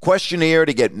brief questionnaire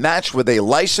to get matched with a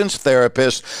licensed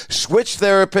therapist. Switch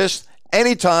therapists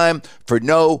anytime for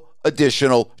no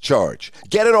additional charge.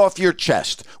 Get it off your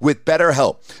chest with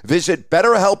BetterHelp. Visit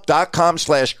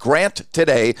BetterHelp.com/Grant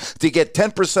today to get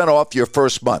 10% off your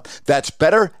first month. That's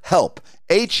BetterHelp,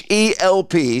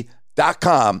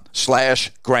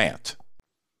 HELP.com/Grant.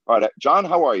 All right, John,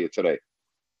 how are you today?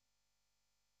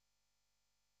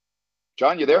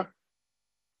 John, you there?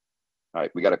 All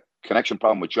right, we got a connection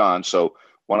problem with John, so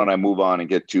why don't I move on and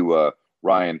get to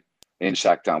Ryan in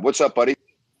Sacktown. What's up, buddy?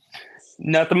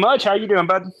 Nothing much. How you doing,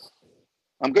 bud?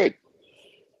 I'm good.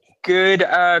 Good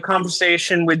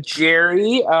conversation with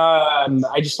Jerry.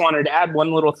 I just wanted to add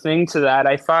one little thing to that.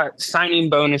 I thought signing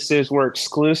bonuses were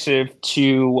exclusive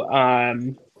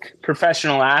to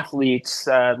professional athletes.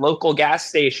 Local gas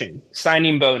station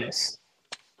signing bonus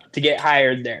to get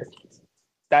hired there.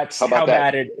 That's how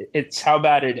bad it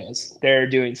is. They're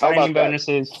doing signing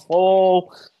bonuses,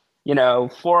 full,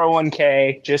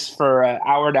 401k just for an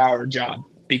hour-to-hour job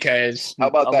because a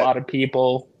lot of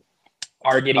people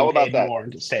are getting paid more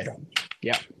to stay at home.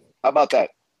 Yeah. How about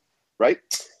that? Right?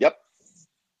 Yep.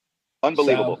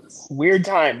 Unbelievable. So, weird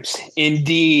times,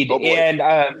 indeed. Oh, and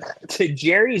to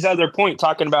Jerry's other point,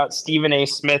 talking about Stephen A.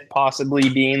 Smith possibly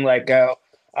being let go,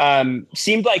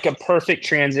 seemed like a perfect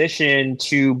transition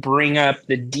to bring up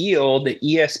the deal that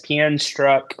ESPN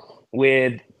struck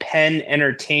with Penn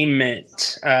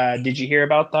Entertainment. Did you hear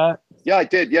about that? Yeah, I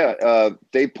did. Yeah.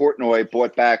 Dave Portnoy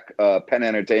bought back Penn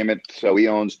Entertainment. So he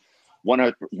owns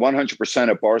 100%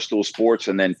 of Barstool Sports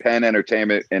and then Penn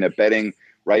Entertainment in a betting,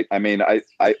 right? I mean, I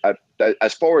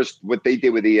as far as what they did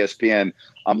with ESPN,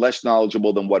 I'm less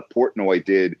knowledgeable than what Portnoy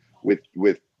did with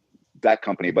that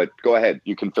company. But go ahead.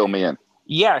 You can fill me in.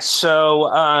 Yeah, so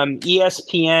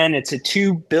ESPN, it's a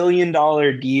 $2 billion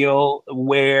deal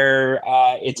where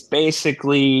it's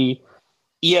basically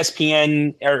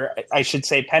ESPN, or I should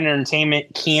say Penn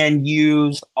Entertainment, can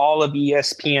use all of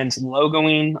ESPN's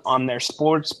logoing on their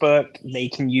sports book. They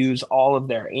can use all of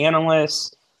their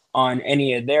analysts on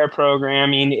any of their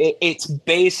programming. It's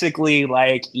basically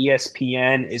like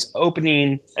ESPN is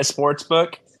opening a sports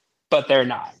book, but they're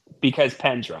not because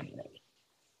Penn's running it.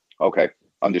 Okay.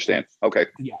 Understand. Okay.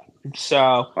 Yeah. So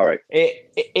all right.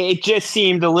 It just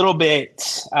seemed a little bit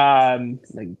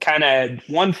kind of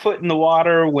one foot in the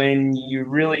water when you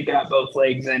really got both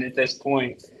legs in at this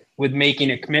point with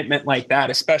making a commitment like that,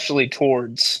 especially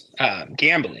towards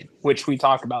gambling, which we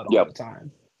talk about all the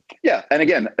time. Yeah. And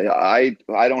again, I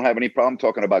don't have any problem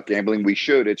talking about gambling. We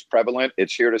should. It's prevalent.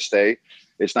 It's here to stay.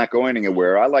 It's not going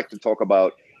anywhere. I like to talk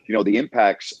about, the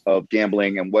impacts of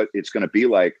gambling and what it's going to be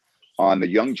like on the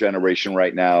young generation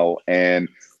right now, and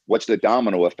what's the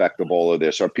domino effect of all of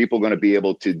this? Are people going to be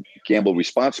able to gamble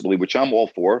responsibly, which I'm all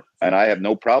for, and I have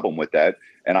no problem with that.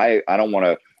 And I don't want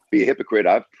to be a hypocrite.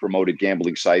 I've promoted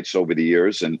gambling sites over the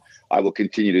years, and I will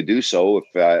continue to do so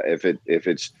if it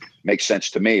makes sense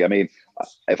to me. I mean,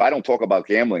 if I don't talk about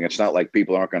gambling, it's not like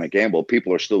people aren't going to gamble.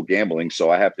 People are still gambling,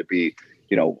 so I have to be,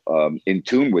 in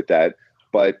tune with that.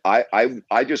 But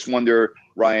I just wonder,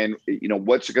 Ryan,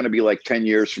 what's it going to be like 10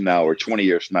 years from now or 20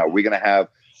 years from now? Are we going to have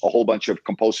a whole bunch of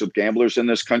compulsive gamblers in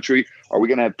this country? Are we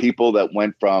going to have people that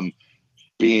went from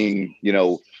being,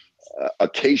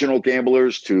 occasional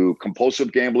gamblers to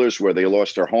compulsive gamblers where they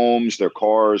lost their homes, their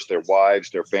cars, their wives,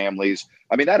 their families?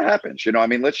 I mean, that happens,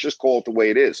 let's just call it the way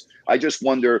it is. I just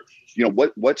wonder,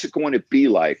 what's it going to be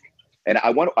like? And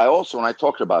I also, when I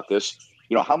talked about this,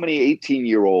 how many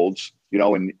 18-year-olds,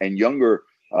 and younger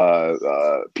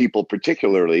people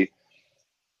particularly,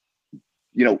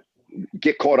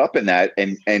 get caught up in that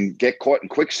and get caught in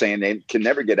quicksand and can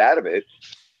never get out of it.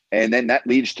 And then that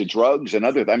leads to drugs and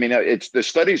other. I mean, it's the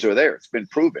studies are there. It's been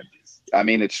proven. I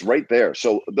mean, it's right there.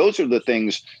 So those are the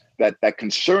things that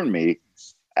concern me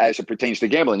as it pertains to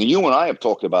gambling. And you and I have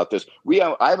talked about this.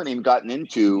 I haven't even gotten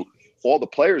into all the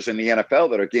players in the NFL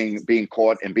that are being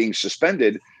caught and being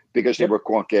suspended because they were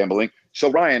caught gambling. So,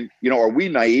 Ryan, are we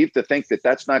naive to think that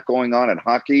that's not going on in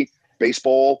hockey,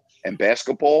 baseball, and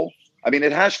basketball? I mean,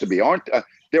 it has to be.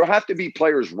 There have to be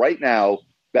players right now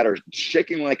that are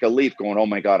shaking like a leaf going, oh,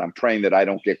 my God, I'm praying that I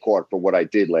don't get caught for what I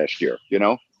did last year,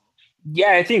 Yeah,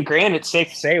 I think, Grant, it's safe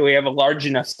to say we have a large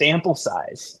enough sample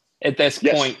size at this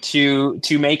point to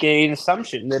make an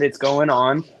assumption that it's going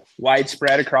on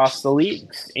widespread across the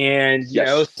leagues. And,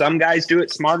 some guys do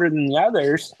it smarter than the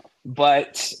others.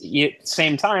 But at the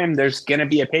same time, there's going to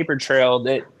be a paper trail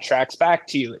that tracks back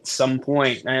to you at some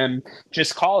point.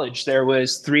 Just college, there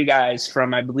was 3 guys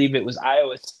from, I believe it was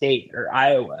Iowa State or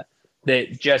Iowa,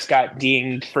 that just got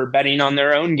dinged for betting on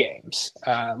their own games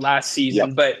last season.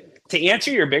 Yep. But to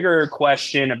answer your bigger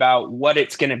question about what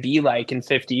it's going to be like in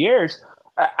 50 years,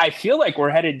 I feel like we're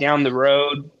headed down the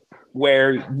road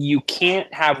where you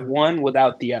can't have one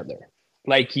without the other.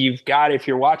 Like you've got, if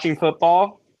you're watching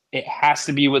football, it has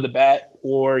to be with a bet,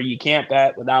 or you can't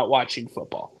bet without watching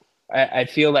football. I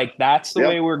feel like that's the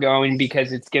way we're going,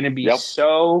 because it's going to be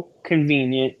so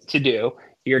convenient to do.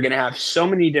 You're going to have so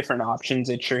many different options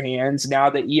at your hands. Now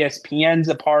that ESPN's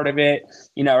a part of it,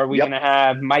 are we going to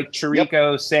have Mike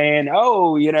Tirico saying,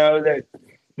 oh,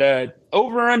 the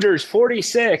over-under is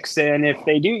 46. And if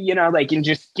they do, and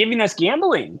just giving us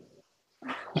gambling,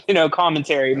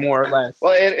 commentary more or less.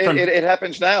 Well, it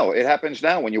happens now. It happens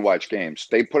now when you watch games.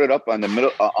 They put it up on the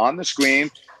middle on the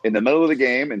screen in the middle of the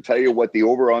game and tell you what the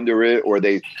over under is, or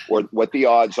what the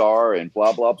odds are, and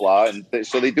blah blah blah. And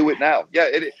so they do it now. Yeah,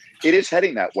 it is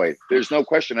heading that way. There's no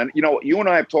question. And you and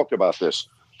I have talked about this.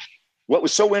 What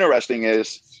was so interesting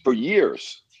is for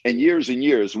years and years and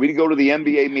years, we'd go to the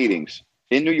NBA meetings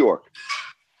in New York,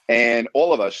 and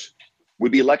all of us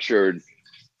would be lectured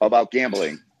about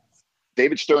gambling.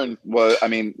 David Stern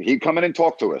he'd come in and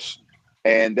talk to us.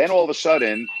 And then all of a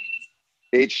sudden,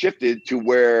 it shifted to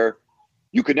where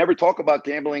you could never talk about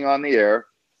gambling on the air,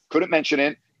 couldn't mention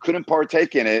it, couldn't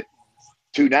partake in it,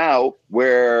 to now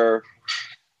where,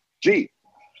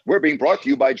 we're being brought to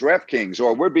you by DraftKings,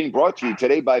 or we're being brought to you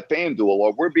today by FanDuel,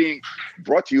 or we're being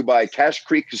brought to you by Cash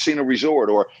Creek Casino Resort,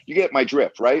 or you get my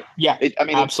drift, right? Yeah,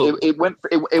 absolutely.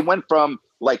 It went from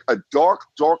like a dark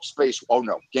space. Oh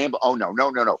no, gamble. Oh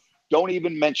no. Don't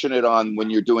even mention it on when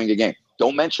you're doing a game.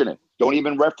 Don't mention it. Don't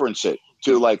even reference it,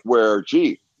 to like where,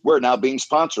 we're now being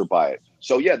sponsored by it.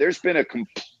 So yeah, there's been a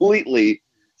completely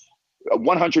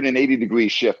 180-degree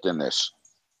shift in this.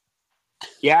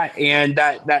 Yeah, and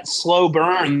that slow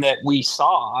burn that we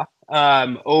saw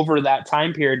over that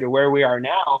time period to where we are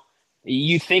now,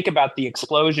 you think about the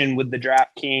explosion with the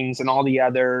DraftKings and all the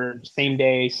other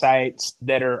same-day sites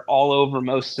that are all over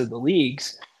most of the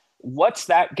leagues. What's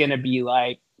that going to be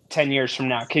like 10 years from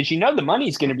now? Because the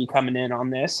money's going to be coming in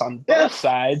on this on both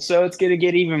sides, so it's going to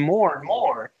get even more and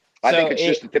more. I think it's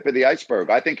just the tip of the iceberg.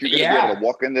 I think you're going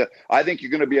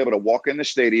to be able to walk in the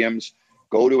stadiums,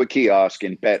 go to a kiosk,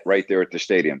 and bet right there at the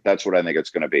stadium. That's what I think it's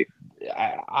going to be.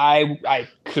 I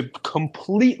could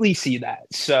completely see that.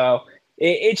 So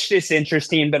it's just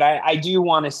interesting, but I do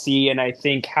want to see, and I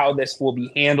think how this will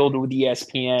be handled with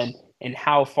ESPN and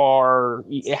how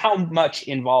much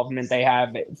involvement they have.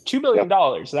 $2 billion.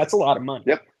 That's a lot of money.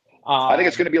 Yep. I think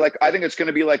it's going to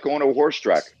be like going to a horse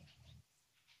track.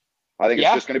 I think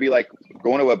it's just going to be like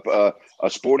going to a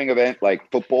sporting event like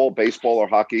football, baseball, or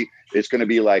hockey. It's going to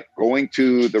be like going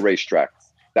to the racetrack.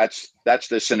 That's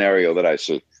the scenario that I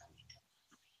see.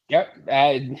 Yep.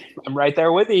 I'm right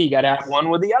there with you. You got to have one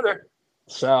with the other.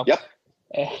 So,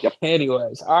 Yep.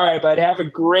 Anyways. All right, bud. Have a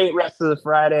great rest of the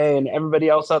Friday, and everybody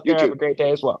else out there, have a great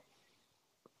day as well.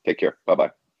 Take care.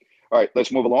 Bye-bye. All right,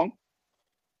 let's move along.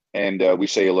 And we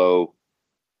say hello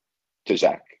to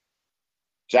Zach.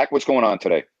 Zach, what's going on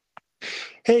today?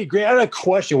 Hey, Grant, I had a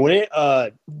question. When it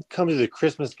comes to the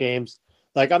Christmas games,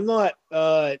 like I'm not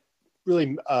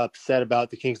really upset about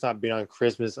the Kings not being on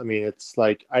Christmas. I mean, it's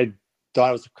like I thought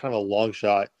it was kind of a long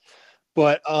shot.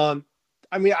 But, I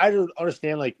don't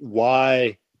understand, like,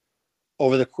 why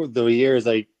over the years,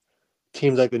 like,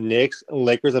 teams like the Knicks and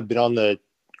Lakers have been on the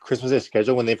Christmas Day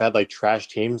schedule when they've had, like, trash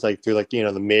teams, like, through, like,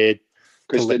 the mid.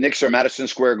 Because the Knicks are Madison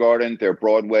Square Garden. They're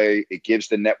Broadway. It gives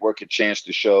the network a chance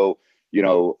to show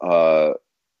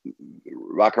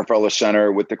Rockefeller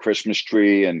Center with the Christmas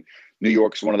tree, and New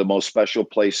York's one of the most special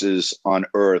places on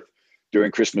earth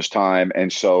during Christmas time.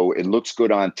 And so it looks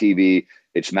good on TV.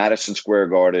 It's Madison Square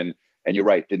Garden. And you're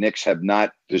right. The Knicks have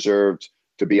not deserved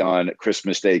to be on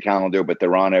Christmas Day calendar, but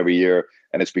they're on every year.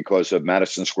 And it's because of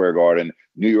Madison Square Garden,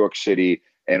 New York City,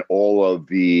 and all of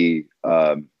the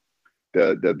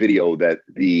video that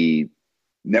the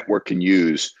network can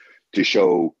use to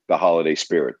show the holiday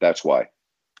spirit. That's why.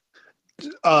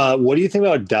 What do you think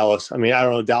about Dallas? I mean, I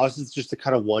don't know. Dallas is just the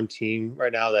kind of one team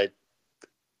right now that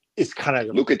is kind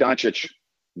of Luka Doncic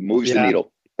moves the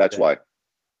needle. That's why.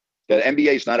 The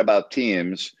NBA is not about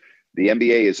teams. The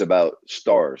NBA is about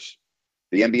stars.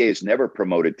 The NBA has never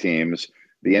promoted teams.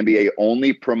 The NBA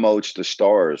only promotes the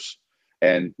stars.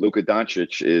 And Luka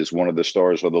Doncic is one of the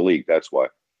stars of the league. That's why.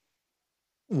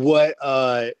 What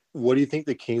do you think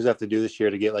the Kings have to do this year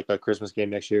to get like a Christmas game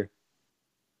next year?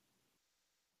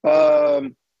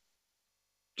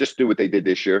 Just do what they did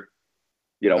this year.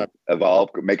 Evolve,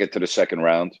 make it to the second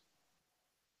round.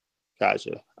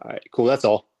 Gotcha. All right, cool. That's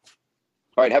all.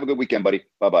 All right, have a good weekend, buddy.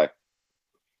 Bye-bye.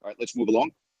 All right, let's move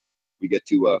along. we get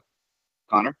to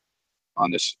Connor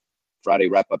on this Friday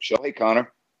wrap-up show. Hey,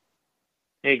 Connor.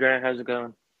 Hey, Grant, how's it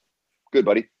going? Good,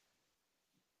 buddy.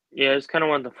 Yeah, I just kind of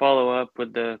wanted to follow up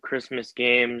with the Christmas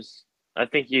games. I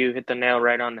think you hit the nail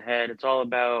right on the head. It's all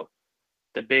about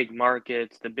the big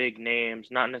markets, the big names,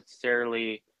 not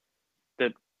necessarily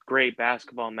the great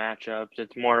basketball matchups.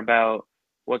 It's more about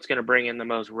what's going to bring in the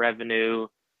most revenue,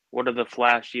 what are the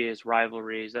flashiest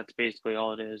rivalries. That's basically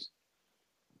all it is.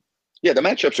 Yeah, the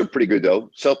matchups are pretty good, though.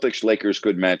 Celtics-Lakers,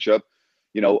 good matchup.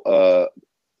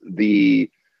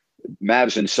 The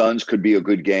Mavs and Suns could be a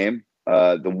good game.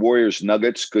 The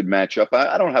Warriors-Nuggets, good matchup.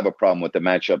 I don't have a problem with the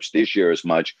matchups this year as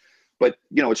much, but,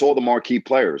 it's all the marquee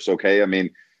players, okay? I mean,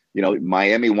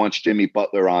 Miami wants Jimmy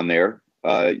Butler on there.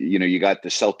 You got the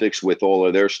Celtics with all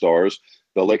of their stars,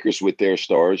 the Lakers with their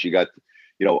stars. You got,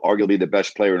 arguably the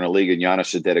best player in the league in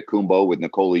Giannis Antetokounmpo with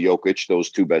Nikola Jokic,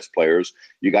 those two best players.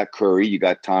 You got Curry, you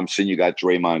got Thompson, you got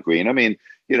Draymond Green. I mean,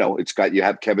 you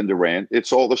have Kevin Durant.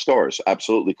 It's all the stars.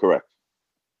 Absolutely correct.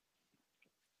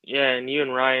 Yeah, and you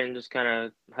and Ryan just kind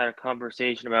of had a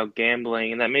conversation about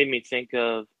gambling, and that made me think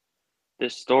of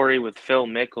this story with Phil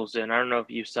Mickelson. I don't know if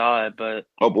you saw it, but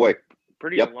oh boy,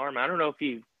 pretty yep. alarming. I don't know if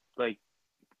he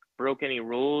broke any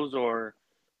rules or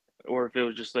if it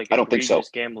was just I don't think so.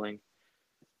 Gambling.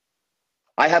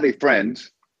 I have a friend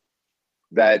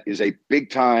that is a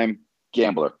big time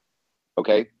gambler.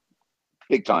 Okay,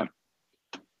 big time,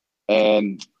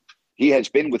 and he has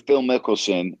been with Phil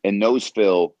Mickelson and knows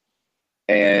Phil,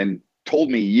 and told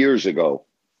me years ago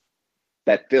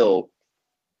that Phil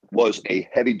was a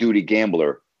heavy duty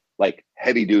gambler, like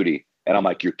heavy duty. And I'm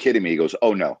like, you're kidding me. He goes,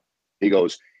 oh no. He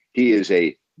goes, he is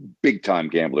a big time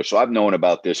gambler. So I've known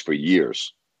about this for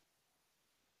years.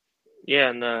 Yeah.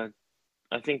 And I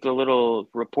think the little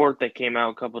report that came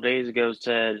out a couple of days ago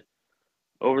said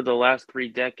over the last 3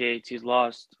 decades, he's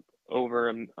lost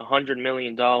over $100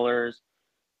 million.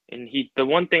 And the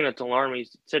one thing that's alarming, he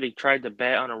said he tried to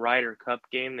bet on a Ryder Cup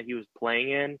game that he was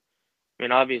playing in. I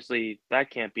mean, obviously that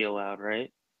can't be allowed,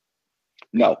 right?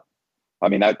 No, I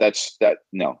mean,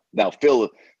 no. Now, Phil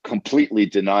completely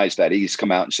denies that. He's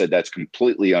come out and said that's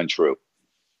completely untrue.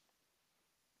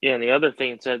 Yeah, and the other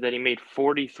thing, it said that he made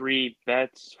 43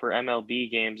 bets for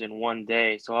MLB games in one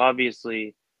day. So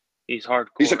obviously he's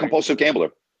hardcore. He's a compulsive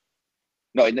gambler.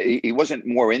 No, he wasn't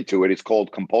more into it. It's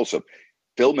called compulsive.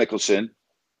 Phil Mickelson,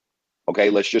 okay,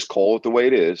 let's just call it the way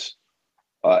it is.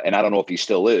 And I don't know if he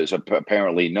still is.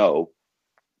 Apparently, no.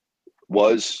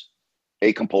 Was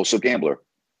a compulsive gambler,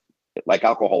 like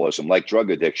alcoholism, like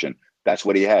drug addiction. That's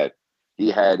what he had.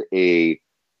 He had a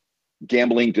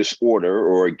gambling disorder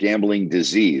or a gambling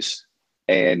disease,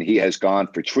 and he has gone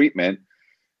for treatment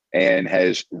and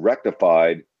has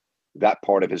rectified that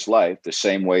part of his life the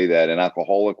same way that an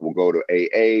alcoholic will go to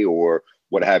AA or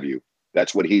what have you.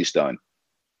 That's what he's done.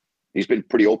 He's been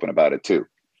pretty open about it too.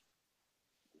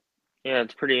 Yeah,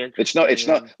 it's pretty interesting.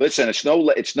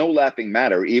 It's no laughing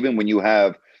matter, even when you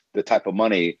have the type of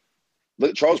money.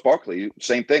 Look, Charles Barkley,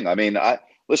 same thing. I mean, I've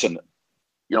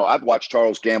watched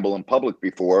Charles gamble in public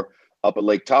before up at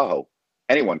Lake Tahoe.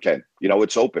 Anyone can.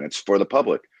 It's open. It's for the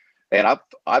public. And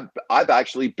I've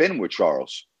actually been with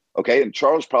Charles. Okay, and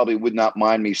Charles probably would not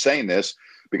mind me saying this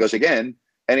because, again,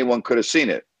 anyone could have seen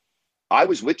it. I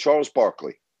was with Charles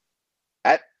Barkley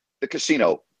at the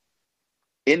casino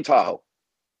in Tahoe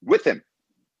with him,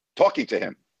 talking to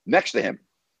him, next to him,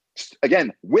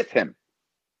 again, with him.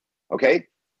 Okay?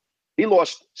 He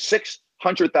lost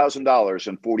 $600,000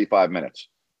 in 45 minutes.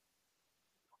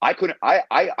 I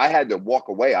had to walk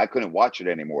away. I couldn't watch it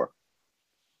anymore.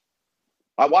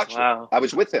 I watched it. I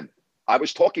was with him. I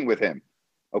was talking with him.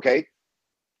 Okay?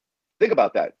 Think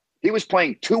about that. He was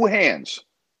playing 2 hands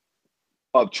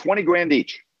of 20 grand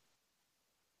each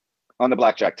on the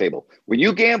blackjack table. When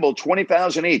you gamble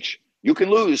 20,000 each, you can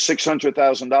lose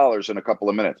 $600,000 in a couple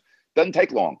of minutes. Doesn't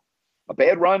take long. A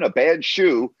bad run, a bad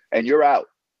shoe, and you're out.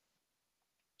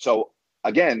 So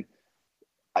again,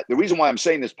 the reason why I'm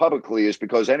saying this publicly is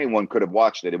because anyone could have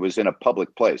watched it. It was in a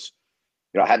public place.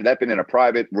 Hadn't that been in a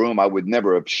private room, I would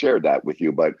never have shared that with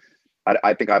you. But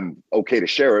I think I'm okay to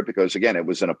share it because, again, it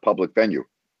was in a public venue.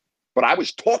 But I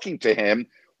was talking to him,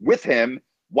 with him,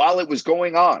 while it was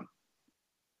going on.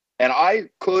 And I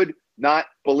could not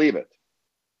believe it.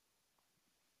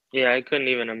 Yeah, I couldn't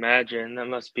even imagine. That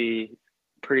must be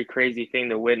a pretty crazy thing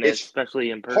to witness, especially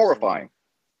in person. Horrifying.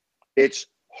 It's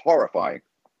horrifying.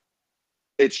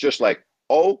 It's just like,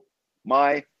 oh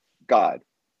my God.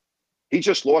 He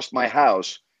just lost my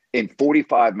house in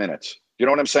 45 minutes. You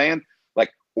know what I'm saying?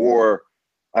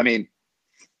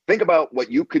 Think about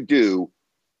what you could do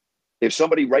if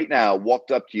somebody right now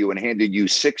walked up to you and handed you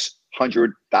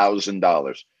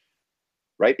 $600,000.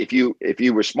 right? If you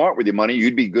were smart with your money,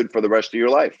 you'd be good for the rest of your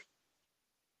life.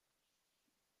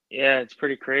 Yeah, it's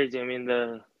pretty crazy. I mean,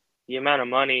 the amount of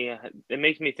money, it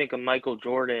makes me think of Michael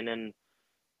Jordan and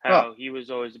how he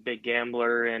was always a big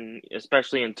gambler, and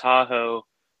especially in Tahoe.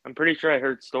 I'm pretty sure I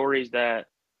heard stories that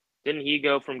didn't he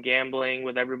go from gambling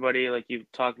with everybody like you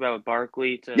talked about with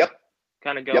Barkley to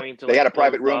kind of going to they like had a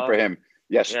private closed room off? for him.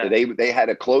 Yes, Yeah. they had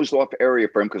a closed off area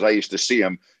for him because I used to see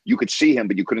him. You could see him,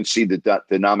 but you couldn't see the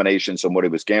denominations and what he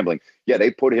was gambling. Yeah,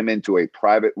 they put him into a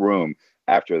private room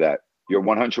after that. You're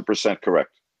 100%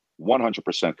 correct.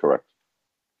 100% correct.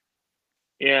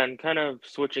 Yeah, and kind of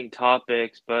switching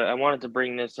topics, but I wanted to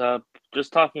bring this up,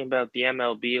 just talking about the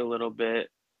MLB a little bit.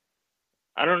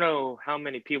 I don't know how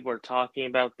many people are talking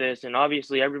about this, and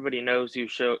obviously everybody knows who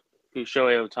Shohei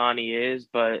Ohtani is,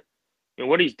 but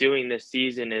what he's doing this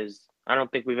season is I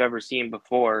don't think we've ever seen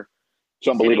before. It's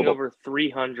unbelievable. He's hitting over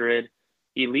 300.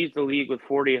 He leads the league with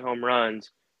 40 home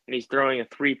runs, and he's throwing a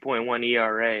 3.1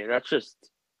 ERA. That's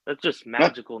just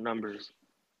magical numbers.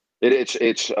 He's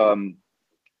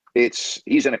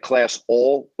in a class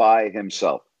all by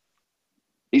himself.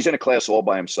 He's in a class all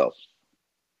by himself.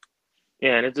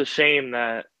 Yeah, and it's a shame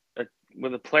that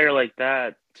with a player like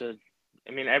that,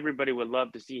 everybody would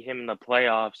love to see him in the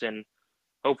playoffs, and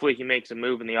hopefully he makes a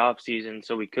move in the offseason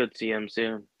so we could see him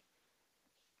soon.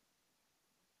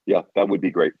 Yeah, that would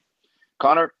be great.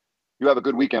 Connor, you have a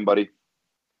good weekend, buddy.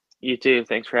 You too.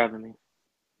 Thanks for having me.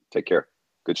 Take care.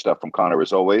 Good stuff from Connor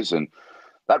as always. And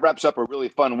that wraps up a really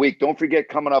fun week. Don't forget,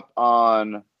 coming up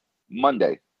on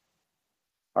Monday,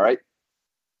 all right,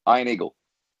 Iron Eagle,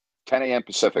 10 a.m.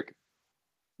 Pacific,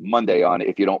 Monday on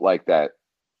If You Don't Like That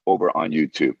over on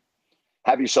YouTube.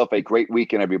 Have yourself a great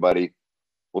weekend, everybody.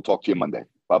 We'll talk to you Monday.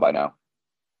 Bye-bye now.